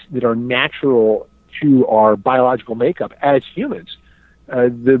activities that are natural to our biological makeup as humans,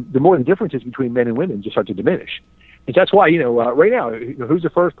 the more the differences between men and women just start to diminish. And that's why, right now, who's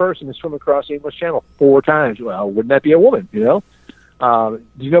the first person to swim across the English Channel 4 times? Well, wouldn't that be a woman, Do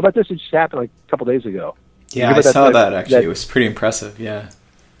you know about this? It just happened like a couple days ago. Yeah, I saw that actually. It was pretty impressive, yeah.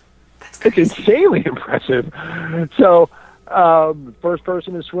 It's insanely impressive. So, first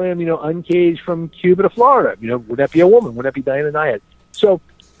person to swim, uncaged from Cuba to Florida. Would that be a woman? Would that be Diana Nyad? So,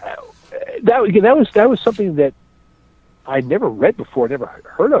 that was something that I'd never read before, never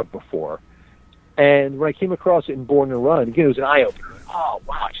heard of before. And when I came across it in Born to Run, again, it was an eye-opener. Oh,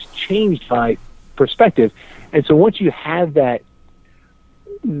 wow, it just changed my perspective. And so once you have that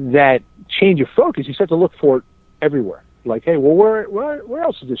change of focus, you start to look for it everywhere. Like, hey, well, where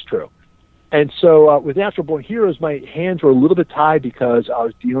else is this true? And so with Natural Born Heroes, my hands were a little bit tied because I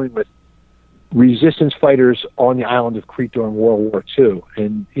was dealing with resistance fighters on the island of Crete during World War II.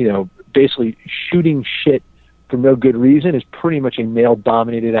 And, basically shooting shit for no good reason is pretty much a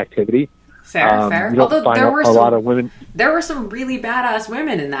male-dominated activity. Fair. Although there were a lot of women. There were some really badass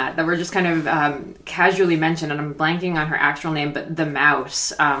women in that were just kind of casually mentioned, and I'm blanking on her actual name, but the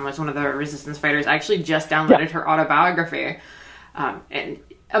Mouse was one of the resistance fighters. I actually just downloaded her autobiography, and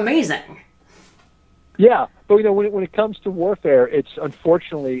amazing. Yeah, but when it comes to warfare, it's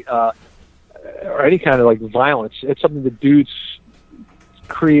unfortunately or any kind of like violence, it's something that dudes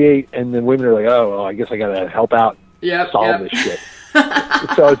create, and then women are like, oh, well, I guess I got to help out, solve this shit.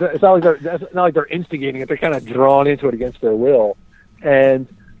 So it's not like they're instigating it; they're kind of drawn into it against their will. And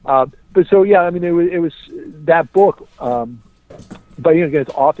but so yeah, I mean, it was that book. But again, it's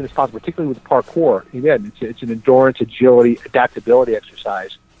often it's possible, particularly with parkour. Again, it's an endurance, agility, adaptability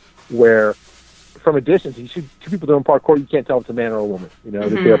exercise where, from a distance, you see two people doing parkour, you can't tell if it's a man or a woman. That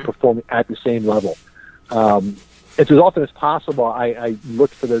they are performing at the same level. It's as often as possible. I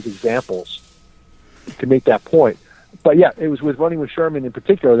looked for those examples to make that point. But yeah, it was with Running with Sherman in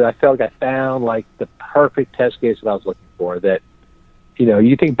particular that I felt like I found like the perfect test case that I was looking for. That,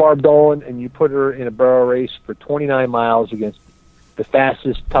 you think Barb Dolan and you put her in a burro race for 29 miles against the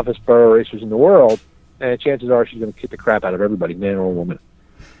fastest, toughest burro racers in the world, and chances are she's going to kick the crap out of everybody, man or woman.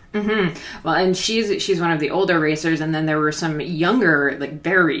 Well, and she's one of the older racers, and then there were some younger, like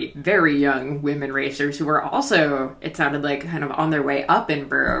very, very young women racers who were also, it sounded like, kind of on their way up in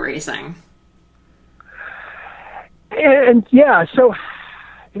burro racing. And yeah, so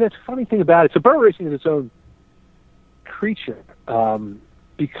it's a funny thing about it. So burro racing is its own creature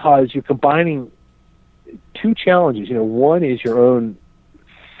because you're combining two challenges. One is your own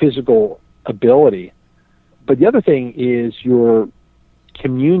physical ability, but the other thing is your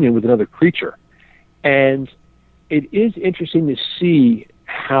communion with another creature. And it is interesting to see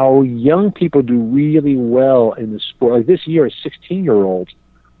how young people do really well in the sport. Like this year, a 16-year-old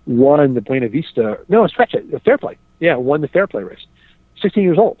won the Buena Vista. No, it's Fairplay. Yeah, won the Fairplay race. 16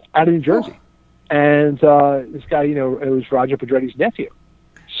 years old, out of New Jersey. Oh. And this guy, it was Roger Pedretti's nephew.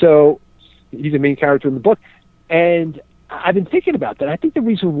 So he's the main character in the book. And I've been thinking about that. I think the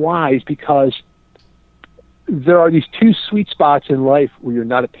reason why is because there are these two sweet spots in life where you're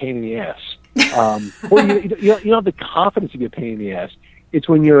not a pain in the ass. Or you don't have the confidence to be a pain in the ass. It's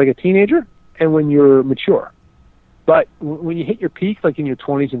when you're like a teenager and when you're mature. But when you hit your peak, like in your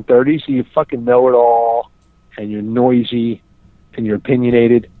 20s and 30s, you fucking know it all, and you're noisy, and you're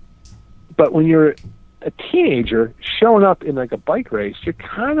opinionated. But when you're a teenager showing up in like a bike race, you're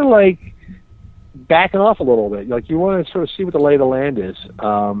kind of like backing off a little bit. Like you want to sort of see what the lay of the land is.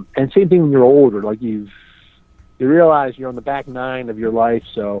 And same thing when you're older. Like you realize you're on the back nine of your life,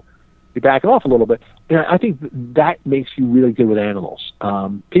 so you're backing off a little bit. And I think that makes you really good with animals.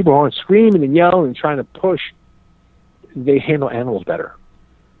 People aren't screaming and yelling and trying to push. They handle animals better.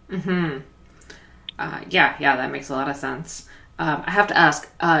 Mm-hmm. Yeah, that makes a lot of sense. I have to ask,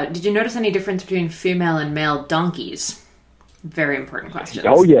 did you notice any difference between female and male donkeys? Very important question.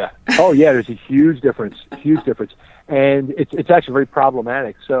 Oh yeah. There's a huge difference. And it's actually very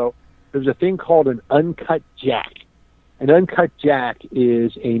problematic. So there's a thing called an uncut jack. An uncut jack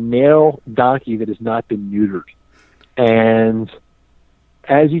is a male donkey that has not been neutered. And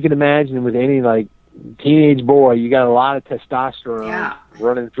as you can imagine with any like teenage boy, you got a lot of testosterone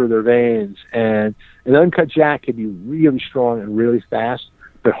running through their veins. And an uncut jack can be really strong and really fast,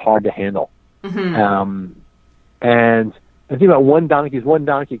 but hard to handle. Mm-hmm. And the thing about one donkey is one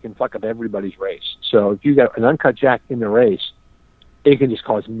donkey can fuck up everybody's race. So if you got an uncut jack in the race, it can just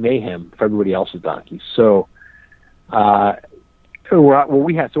cause mayhem for everybody else's donkeys. So what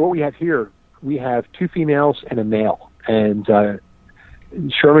we have here, we have two females and a male. And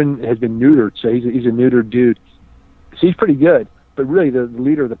Sherman has been neutered, so he's a neutered dude. So he's pretty good. But really, the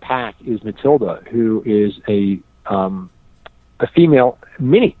leader of the pack is Matilda, who is a female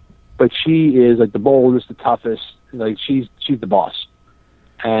mini, but she is like the boldest, the toughest. Like she's the boss.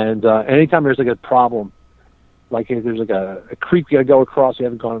 And anytime there's like a problem, like if there's like a creek you got to go across, you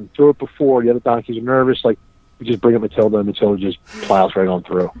haven't gone through it before, the other donkeys are nervous, like we just bring up Matilda, and Matilda just plows right on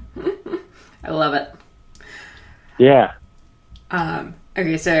through. I love it. Yeah.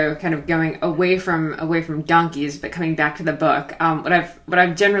 Okay, so kind of going away from donkeys, but coming back to the book. What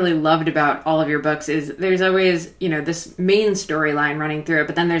I've generally loved about all of your books is there's always, this main storyline running through it,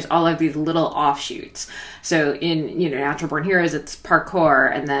 but then there's all of these little offshoots. So in, Natural Born Heroes, it's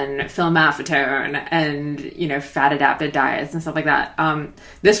parkour, and then phenylmethanone, and, fat adapted diets and stuff like that.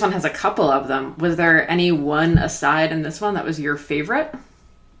 This one has a couple of them. Was there any one aside in this one that was your favorite?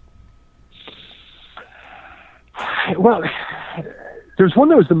 Well, there's one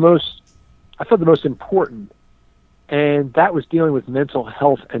that was the most important, and that was dealing with mental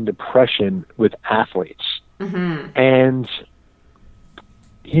health and depression with athletes. Mm-hmm. And,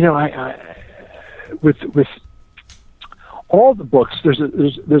 I with all the books,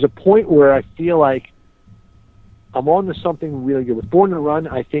 there's a point where I feel like I'm on to something really good. With Born to Run,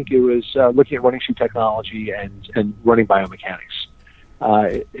 I think it was looking at running shoe technology and running biomechanics.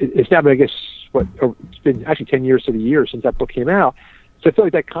 It's now been, I guess, it's been actually 10 years to the year since that book came out. So I feel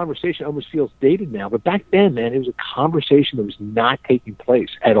like that conversation almost feels dated now. But back then, man, it was a conversation that was not taking place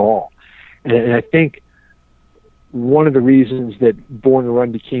at all. And I think one of the reasons that Born to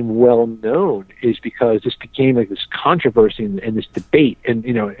Run became well known is because this became like this controversy and this debate. And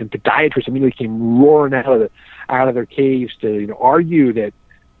and podiatrists immediately came roaring out of their caves to argue that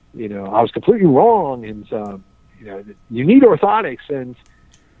I was completely wrong, and you need orthotics.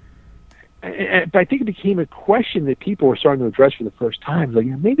 But I think it became a question that people were starting to address for the first time. Like,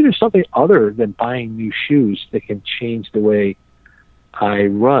 maybe there's something other than buying new shoes that can change the way I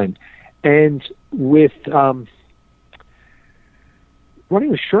run. And with running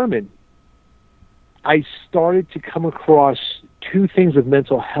with Sherman, I started to come across two things with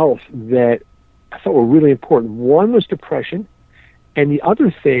mental health that I thought were really important. One was depression, and the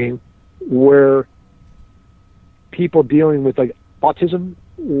other thing were people dealing with like autism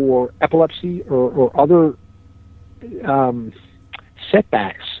or epilepsy or other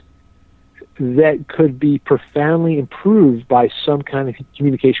setbacks that could be profoundly improved by some kind of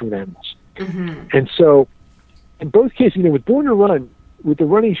communication with animals. Mm-hmm. And so in both cases, with Born to Run, with the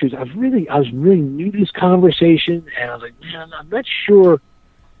running shoes, I was really new to this conversation, and I was like, man, I'm not sure.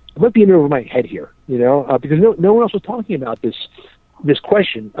 I might be in over my head here, because no one else was talking about this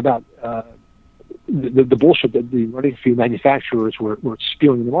question about the bullshit that the running shoe manufacturers were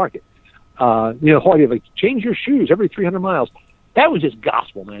spewing in the market. The whole idea of like change your shoes every 300 miles. That was just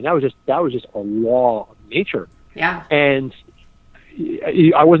gospel, man. That was just a law of nature. Yeah. And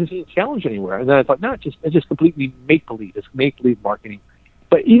I wasn't seeing a challenge anywhere. And then I thought, no, it's just completely make believe. It's make believe marketing.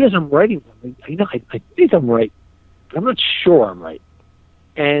 But even as I'm writing them, I think I'm right, but I'm not sure I'm right.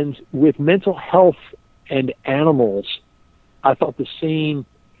 And with mental health and animals, I felt the same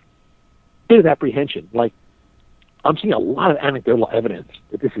bit of apprehension. Like, I'm seeing a lot of anecdotal evidence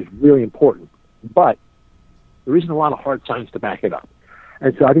that this is really important, but there isn't a lot of hard science to back it up.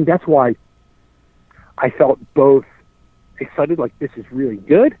 And so I think that's why I felt both excited, like this is really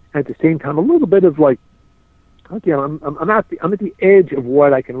good, and at the same time a little bit of like, okay, I'm at the edge of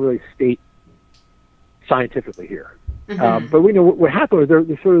what I can really state scientifically here. But we know what happened was there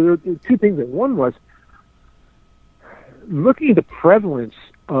were two things. That one was looking at the prevalence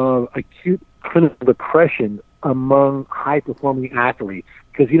of acute clinical depression among high-performing athletes,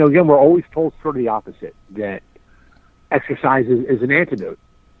 because, again, we're always told sort of the opposite, that exercise is an antidote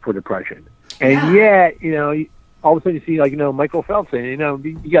for depression. And yet, all of a sudden you see, like, Michael Phelps, and,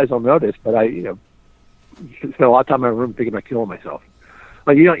 you guys don't know this, but I, spent a lot of time in my room thinking about killing myself.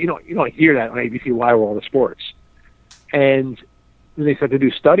 Like, you don't hear that on ABC Why We're All the Sports. And then they start to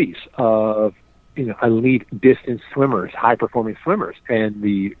do studies of, elite distance swimmers, high-performing swimmers, and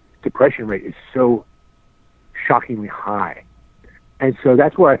the depression rate is so shockingly high. And so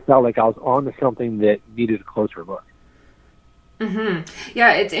that's where I felt like I was on to something that needed a closer look.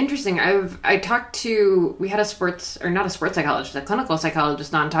 Yeah, it's interesting. We had not a sports psychologist, a clinical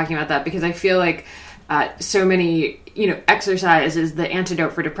psychologist on talking about that, because I feel like so many, exercise is the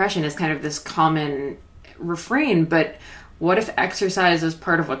antidote for depression is kind of this common refrain, but what if exercise is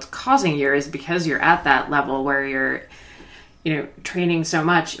part of what's causing yours because you're at that level where you're, training so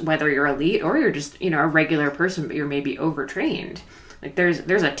much, whether you're elite or you're just, a regular person, but you're maybe overtrained. Like there's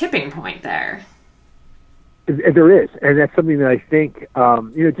a tipping point there. There is, and that's something that I think,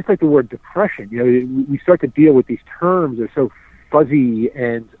 just like the word depression, we start to deal with these terms that are so fuzzy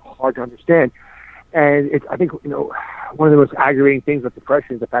and hard to understand. And I think, one of the most aggravating things with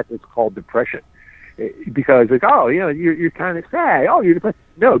depression is the fact that it's called depression. Because like, you're kind of sad. Oh, you're depressed.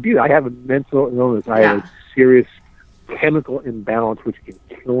 No, dude, I have a mental illness. I have a serious chemical imbalance which can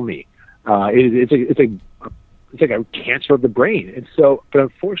kill me. It's like a cancer of the brain. And so, but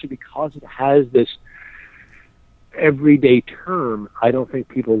unfortunately, because it has this everyday term, I don't think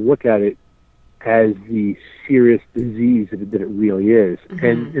people look at it as the serious disease that it really is.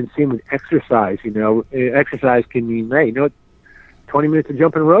 And same with exercise. Exercise can mean, hey, 20 minutes of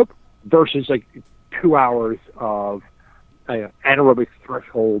jumping rope versus like 2 hours of anaerobic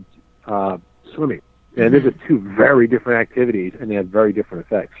threshold swimming. And those are two very different activities, and they have very different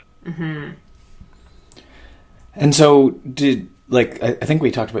effects. And so I think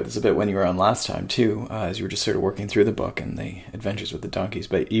we talked about this a bit when you were on last time too, as you were just sort of working through the book and the adventures with the donkeys,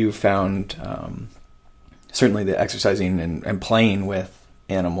 but you found certainly the exercising and playing with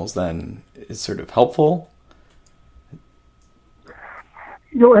animals then is sort of helpful.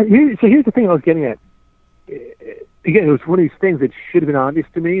 Here's the thing I was getting at. Again, it was one of these things that should have been obvious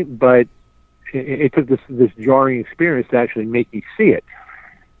to me, but it took this jarring experience to actually make me see it.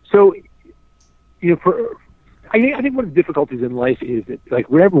 So, I think one of the difficulties in life is that, like,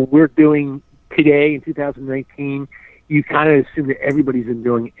 whatever we're doing today in 2019, you kind of assume that everybody's been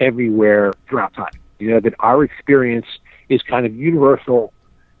doing everywhere throughout time. That our experience is kind of universal,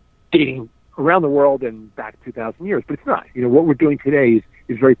 dating around the world and back 2,000 years, but it's not. What we're doing today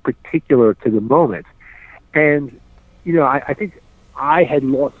is very particular to the moment. And, I think I had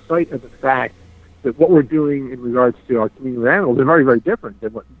lost sight of the fact that what we're doing in regards to our community with animals is very, very different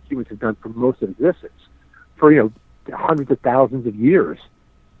than what humans have done for most of existence. For, hundreds of thousands of years,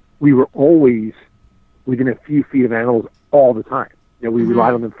 we were always within a few feet of animals all the time. We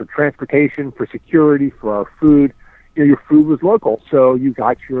relied on them for transportation, for security, for our food. Your food was local, so you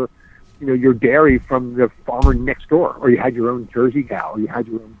got your dairy from the farmer next door, or you had your own Jersey cow, or you had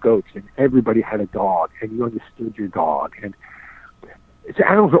your own goats, and everybody had a dog, and you understood your dog. And so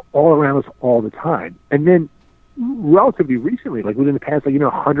animals are all around us all the time. And then relatively recently, like within the past,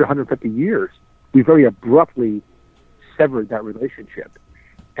 100, 150 years, we very abruptly severed that relationship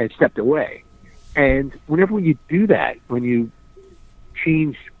and stepped away. And whenever you do that, when you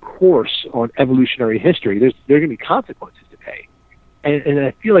change course on evolutionary history, there are going to be consequences to pay. And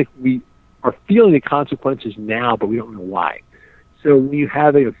I feel like we are feeling the consequences now, but we don't know why. So when you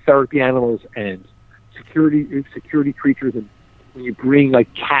have therapy animals and security creatures, and when you bring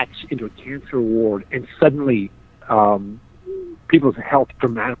like cats into a cancer ward, and suddenly people's health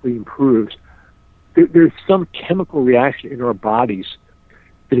dramatically improves, there's some chemical reaction in our bodies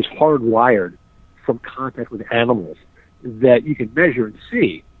that is hardwired from contact with animals that you can measure and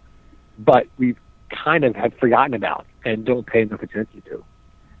see, but we've kind of have forgotten about and don't pay enough attention to.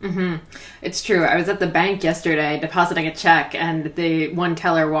 Mm-hmm. It's true. I was at the bank yesterday depositing a check, and the one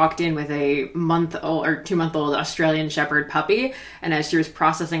teller walked in with a 2-month-old Australian Shepherd puppy. And as she was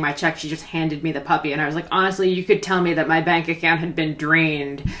processing my check, she just handed me the puppy. And I was like, honestly, you could tell me that my bank account had been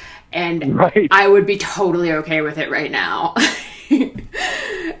drained, and I would be totally okay with it right now.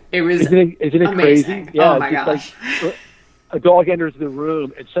 It was isn't it amazing. Crazy? Yeah, oh my gosh. Like, a dog enters the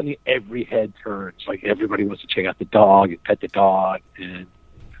room, and suddenly every head turns. Like everybody wants to check out the dog and pet the dog, and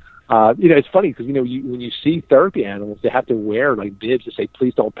it's funny because when you see therapy animals, they have to wear like bibs to say,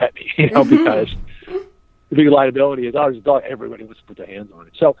 "Please don't pet me," because the big liability is, there's a dog. Everybody wants to put their hands on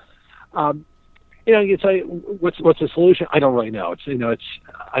it. So, you say, what's the solution? I don't really know. It's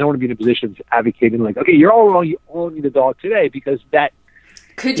I don't want to be in a position of advocating like, okay, you're all wrong. You all need a dog today, because that.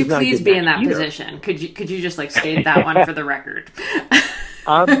 Could you please be in that position? Could you just state that one for the record?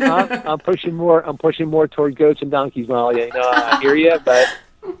 I'm pushing more toward goats and donkeys, Molly. I hear you, but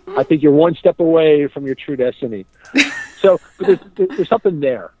I think you're one step away from your true destiny. So, but there's something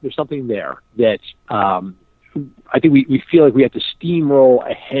there. There's something there that I think we feel like we have to steamroll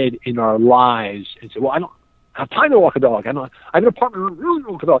ahead in our lives and say, well, I don't have time to walk a dog. I have an apartment. I don't really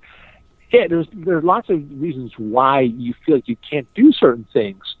walk a dog. Yeah, there's lots of reasons why you feel like you can't do certain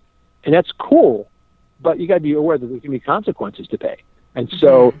things, and that's cool, but you got to be aware that there's going to be consequences to pay. And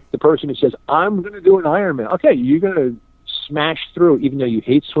so the person who says, I'm going to do an Ironman, okay, you're going to smash through, even though you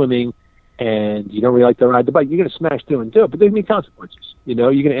hate swimming and you don't really like to ride the bike, you're going to smash through and do it, but there's going to be consequences. You're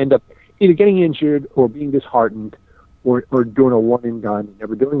going to end up either getting injured or being disheartened or doing a one and done and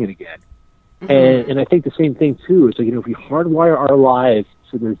never doing it again. And I think the same thing, too, is if we hardwire our lives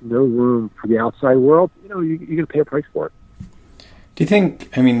so there's no room for the outside world, you're going to pay a price for it. Do you think,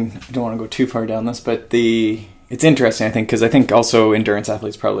 I don't want to go too far down this, but it's interesting, I think, because I think also endurance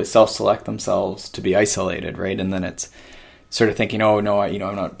athletes probably self-select themselves to be isolated, right? And then it's sort of thinking, oh, no, I'm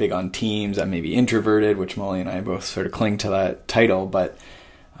not big on teams, I'm maybe introverted, which Molly and I both sort of cling to that title, but,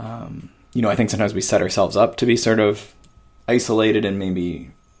 I think sometimes we set ourselves up to be sort of isolated and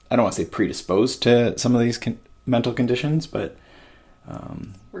maybe, I don't want to say predisposed to some of these mental conditions, but...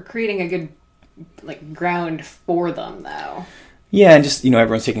 we're creating a good ground for them, though. Yeah, and just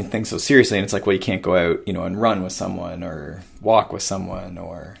everyone's taking things so seriously, and it's like, well, you can't go out and run with someone or walk with someone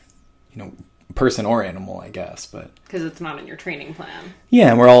or person or animal, I guess, but because it's not in your training plan.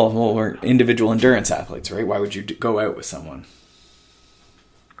 Yeah, and we're individual endurance athletes, right? Why would you go out with someone?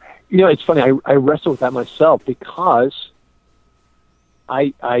 It's funny. I wrestle with that myself because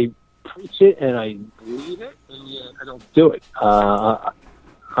I preach it and I believe it, and yet I don't do it.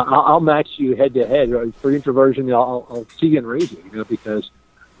 I'll match you head to head for introversion. I'll see and raise you, because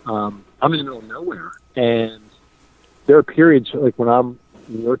I'm in the middle of nowhere, and there are periods like when I'm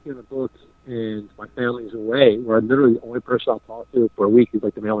working on a book and my family's away, where literally the only person I'll talk to for a week is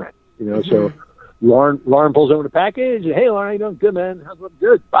the mailman. So Lauren pulls over the package. And, hey, Lauren, how you doing? Good, man. How's it?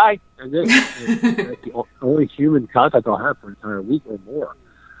 Good. Bye. And that's the only human contact I'll have for an entire week or more.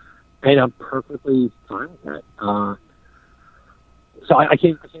 And I'm perfectly fine with that. So I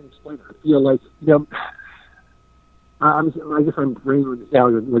can't explain it. I feel like, I guess I'm bringing this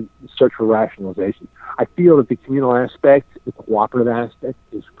down with search for rationalization. I feel that the communal aspect, the cooperative aspect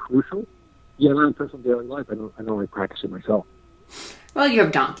is crucial. Yeah, in personal daily life, I don't really practice it myself. Well, you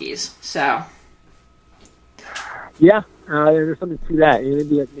have donkeys, so. Yeah, there's something to that.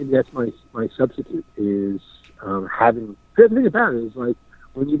 And maybe that's my substitute is having. The thing about it is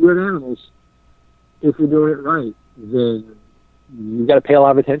when you do it animals, if you're doing it right, then you got to pay a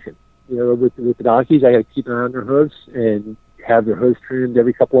lot of attention. With the donkeys, I got to keep an eye on their hooves and have their hooves trimmed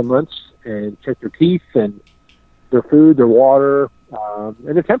every couple of months and check their teeth and their food, their water,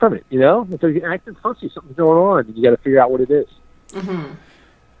 and their temperament. If they're acting funky, something's going on, and you got to figure out what it is. Mm-hmm.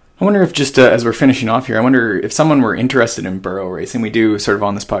 I wonder if just as we're finishing off here, I wonder if someone were interested in burro racing. We do sort of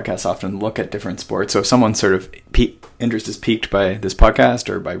on this podcast often look at different sports. So if someone's sort of interest is piqued by this podcast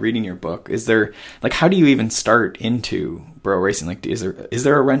or by reading your book, is there how do you even start into burro racing? Is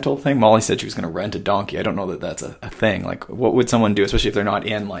there a rental thing? Molly said she was going to rent a donkey. I don't know that that's a thing. What would someone do, especially if they're not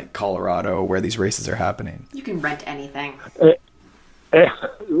in Colorado where these races are happening? You can rent anything.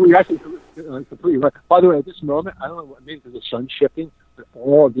 We're actually completely right. By the way, at this moment, I don't know what, maybe because the sun's shifting, but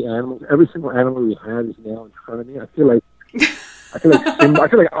all of the animals, every single animal we have is now in front of me. I feel like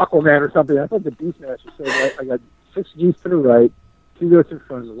Aquaman or something. I thought the Beastmaster said I got 6 geese to the right, 2 goats in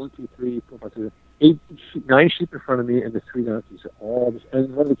front of me, 1, 2, 3, 4, 5, 6, 9 sheep in front of me, and the 3 donkeys. All this,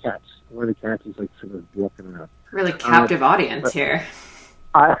 and one of the cats. One of the cats is sort of walking around. Really captive audience here.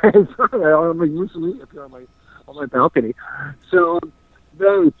 I'm usually up here on my balcony. So,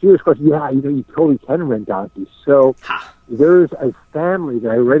 very curious question. Yeah, you totally can rent donkeys. So, there's a family that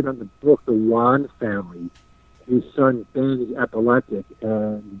I read about in the book, the Wan family, whose son Ben is epileptic,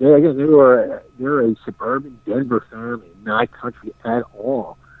 and they're a suburban Denver family, not country at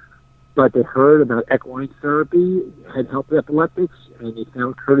all. But they heard about equine therapy had helped epileptics, and they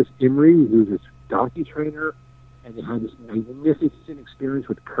found Curtis Emery, who's this donkey trainer, and they had this magnificent experience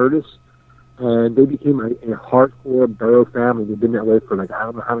with Curtis, and they became a hardcore Burro family. They've been that way for like I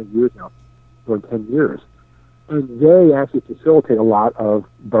don't know how many years now, more than 10 years. And they actually facilitate a lot of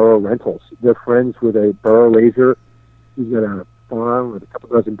Burro rentals. They're friends with a Burro raiser. He's got a farm with a couple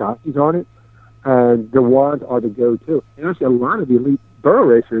dozen donkeys on it, and the Wans are the go-to. And actually, a lot of the elite Burro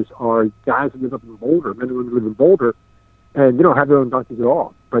racers are guys who live up in Boulder, men and women who live in Boulder, and they don't have their own donkeys at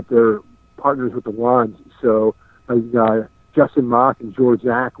all, but they're partners with the Wans. So Justin Mock and George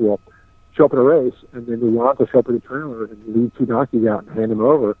Zach will show up at a race, and then the Wans will show up at a trailer and lead 2 donkeys out and hand them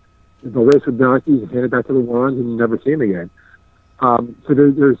over. And they'll race with donkeys and hand it back to the Wans and never see them again. So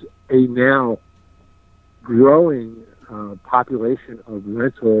there's a now growing population of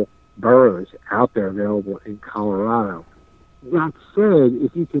rental burros out there available in Colorado. That said,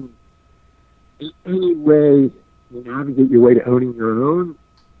 if you can in any way navigate your way to owning your own,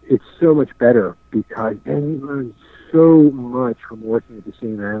 it's so much better because then you learn so much from working with the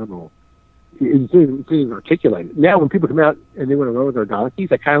same animal. You can't even articulate it. Now, when people come out and they want to run with their donkeys,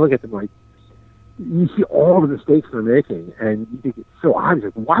 I kind of look at them like, you see all the mistakes they're making, and you think it's so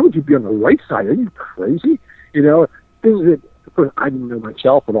obvious. Like, why would you be on the right side? Are you crazy? You know, things that, of course, I didn't know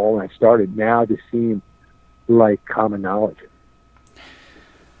myself at all when I started, now just seem like common knowledge.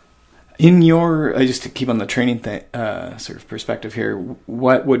 In your, just to keep on the training sort of perspective here,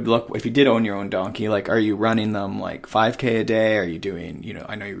 what would look, if you did own your own donkey, like, are you running them like 5K a day? Are you doing,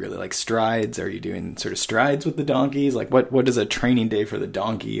 I know you really like strides. Are you doing sort of strides with the donkeys? Like, what is a training day for the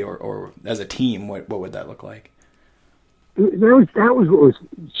donkey or as a team, what would that look like? That was what was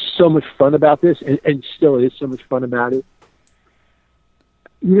so much fun about this, and still is so much fun about it.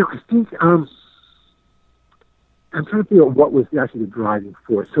 I think, I'm trying to figure out what was actually the driving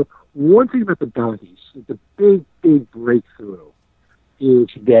force. So one thing about the donkeys, the big breakthrough is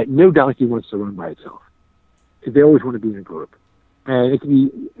that no donkey wants to run by itself. They always want to be in a group. And it can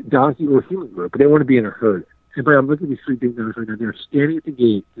be donkey or human group, but they want to be in a herd. And but I'm looking at these 3 big dogs right now. They're standing at the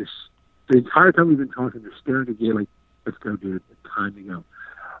gate. The entire time we've been talking, they're staring at the gate like, let's go, dude. It's time to go.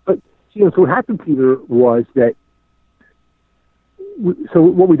 But, so what happened, Peter, was that so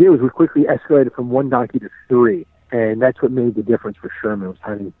what we did was we quickly escalated from 1 donkey to 3. And that's what made the difference for Sherman, was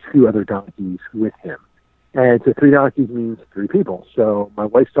having 2 other donkeys with him. And so 3 donkeys means 3 people. So my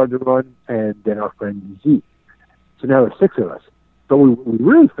wife started to run, and then our friend Zeke. So now there's 6 of us. But what we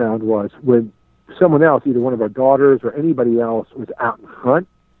really found was when someone else, either one of our daughters or anybody else, was out in front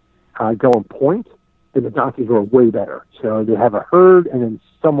going point, then the donkeys were way better. So they have a herd and then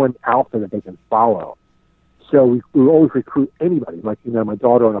someone alpha that they can follow. So we always recruit anybody, like, my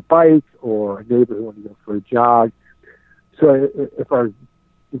daughter on a bike or a neighbor who wanted to go for a jog. So if our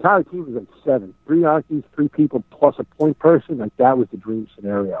entire team was like 7, 3 donkeys, 3 people plus a point person, like that was the dream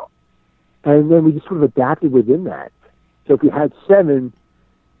scenario. And then we just sort of adapted within that. So if we had 7,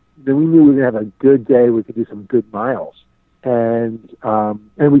 then we knew we were going to have a good day. We could do some good miles. And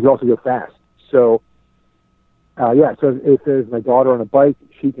we could also go fast. So, so if there's my daughter on a bike,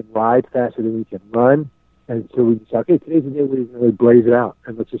 she can ride faster than we can run. And so we decided, okay, today's the day we really blaze it out,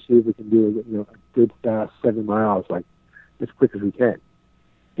 and let's just see if we can do a good, fast 7 miles, like, as quick as we can.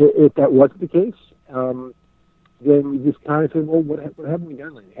 If that wasn't the case, then we just kind of said, well, what haven't we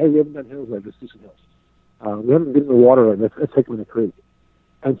done lately? Hey, we haven't done hills lately. Let's do some hills. We haven't been in the water lately. Let's take them in the creek.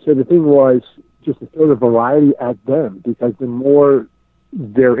 And so the thing was just to throw the variety at them, because the more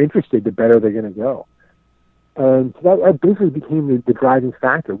they're interested, the better they're going to go. And so that basically became the driving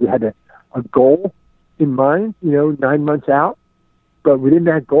factor. We had a goal in mind, 9 months out, but within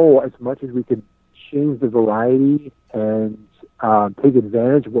that goal, as much as we could change the variety and take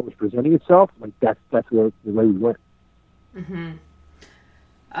advantage of what was presenting itself, like that's the way we went. Mm-hmm.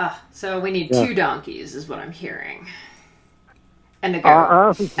 So we need 2 donkeys, is what I'm hearing, and a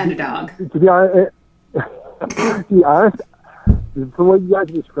goat, and a dog. To be honest, from what you guys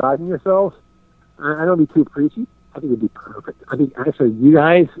are describing yourselves, I don't be too preachy. I think it'd be perfect. I think actually you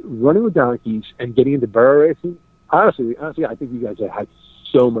guys running with donkeys and getting into burro racing, honestly, I think you guys have had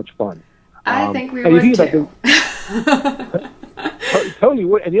so much fun. I think we would too. Totally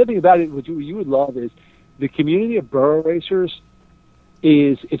would. And the other thing about it, what you would love is the community of burro racers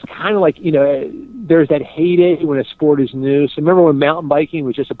it's kind of like, there's that heyday when a sport is new. So remember when mountain biking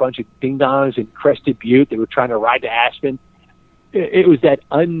was just a bunch of ding-dongs in Crested Butte that were trying to ride to Aspen? It was that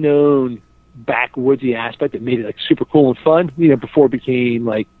unknown backwoodsy aspect that made it like super cool and fun, before it became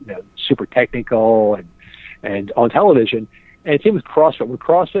like, super technical and on television. And same with CrossFit. When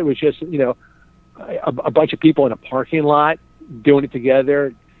CrossFit was just, a bunch of people in a parking lot doing it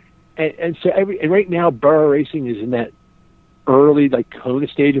together. And so right now, Burro Racing is in that early, like, Kona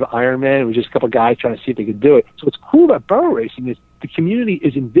stage of Ironman. It was just a couple of guys trying to see if they could do it. So what's cool about Burro Racing is the community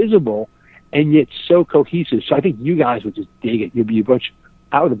is invisible and yet so cohesive. So I think you guys would just dig it. You'd be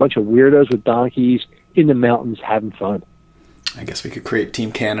out with a bunch of weirdos with donkeys in the mountains having fun. I guess we could create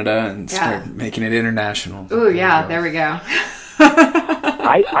Team Canada and start making it international. Ooh, yeah, there we go.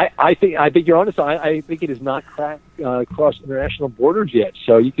 I think you're honest. I think it has not crossed international borders yet,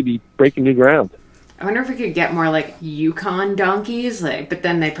 so you could be breaking new ground. I wonder if we could get more like Yukon donkeys, but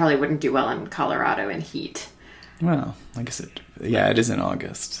then they probably wouldn't do well in Colorado in heat. Well, I guess it is in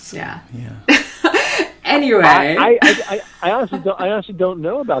August. So, yeah. Anyway, I honestly don't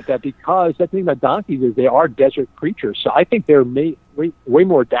know about that, because the thing about donkeys is they are desert creatures. So I think they're way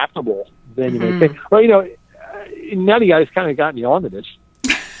more adaptable than you may think. Well, now you guys kind of got me onto this.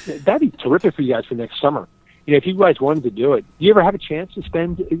 That'd be terrific for you guys for next summer. If you guys wanted to do it, do you ever have a chance to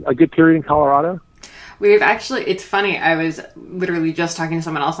spend a good period in Colorado? We've actually, it's funny, I was literally just talking to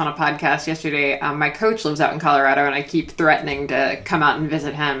someone else on a podcast yesterday. My coach lives out in Colorado, and I keep threatening to come out and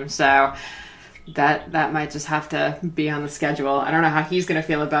visit him. So that might just have to be on the schedule. I don't know how he's going to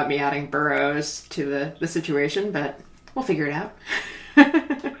feel about me adding burros to the situation, but we'll figure it out.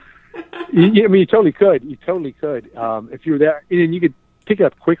 You totally could. If you were there, and you could pick it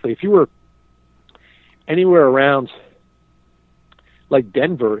up quickly. If you were anywhere around, like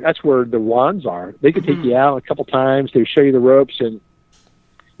Denver, that's where the wands are. They could take you out a couple times. They show you the ropes, and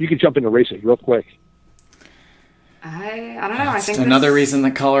you could jump into racing real quick. I don't know. I think another reason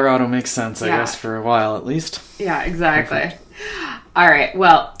that Colorado makes sense, I guess, for a while at least. Yeah, exactly. All right.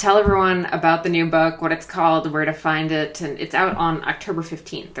 Well, tell everyone about the new book, what it's called, where to find it, and it's out on October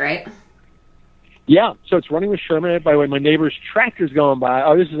 15th, right? Yeah. So it's Running with Sherman. By the way, my neighbor's tractor's going by.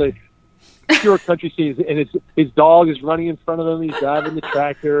 Oh, this is a pure country scene, and his dog is running in front of him. He's driving the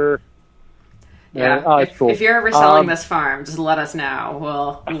tractor. Yeah. It's cool. If you're ever selling this farm, just let us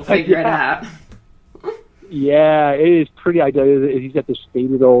know. We'll figure it out. Yeah, it is pretty ideal. He's got this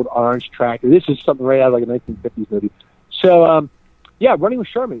faded old orange tractor. This is something right out of like a 1950s movie. So, Running with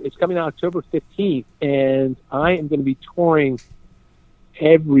Sherman. It's coming out October 15th, and I am going to be touring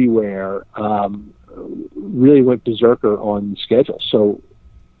everywhere. Really went berserker on the schedule. So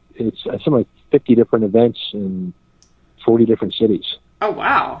it's something like 50 different events in 40 different cities. Oh,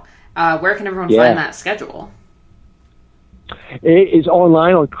 wow. Where can everyone find that schedule? It is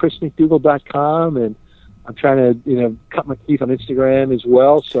online on chrismcdougall.com, and I'm trying to, cut my teeth on Instagram as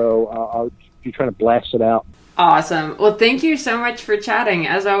well, so I'll be trying to blast it out. Awesome. Well, thank you so much for chatting.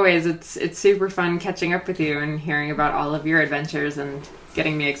 As always, it's super fun catching up with you and hearing about all of your adventures and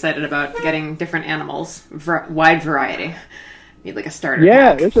getting me excited about getting different animals, wide variety. Need like a starter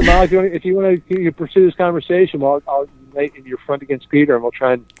pack. Listen, Molly, if you want to pursue this conversation, I'll lay in your front against Peter, and we'll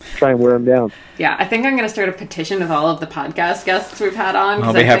try and wear him down. Yeah, I think I'm going to start a petition with all of the podcast guests we've had on.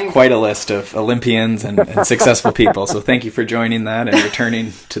 Well, they have quite a list of Olympians and successful people, so thank you for joining that and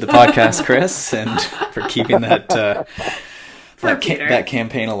returning to the podcast, Chris, and for keeping that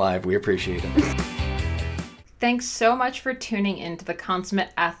campaign alive. We appreciate it. Thanks so much for tuning into the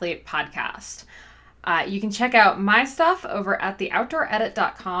Consummate Athlete podcast. You can check out my stuff over at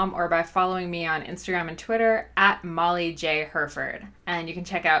theoutdooredit.com or by following me on Instagram and Twitter at Molly J. Herford. And you can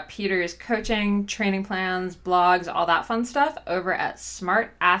check out Peter's coaching, training plans, blogs, all that fun stuff over at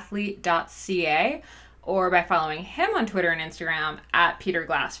smartathlete.ca or by following him on Twitter and Instagram at Peter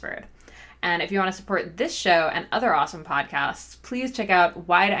Glassford. And if you want to support this show and other awesome podcasts, please check out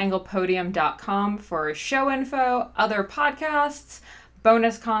wideanglepodium.com for show info, other podcasts,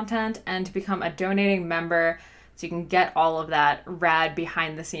 bonus content, and to become a donating member so you can get all of that rad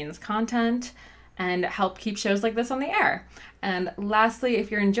behind the scenes content and help keep shows like this on the air. And lastly, if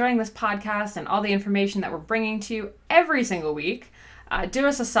you're enjoying this podcast and all the information that we're bringing to you every single week, do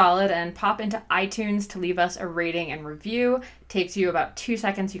us a solid and pop into iTunes to leave us a rating and review. It takes you about 2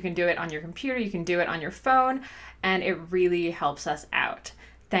 seconds. You can do it on your computer, you can do it on your phone, and it really helps us out.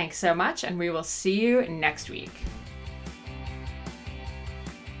 Thanks so much, and we will see you next week.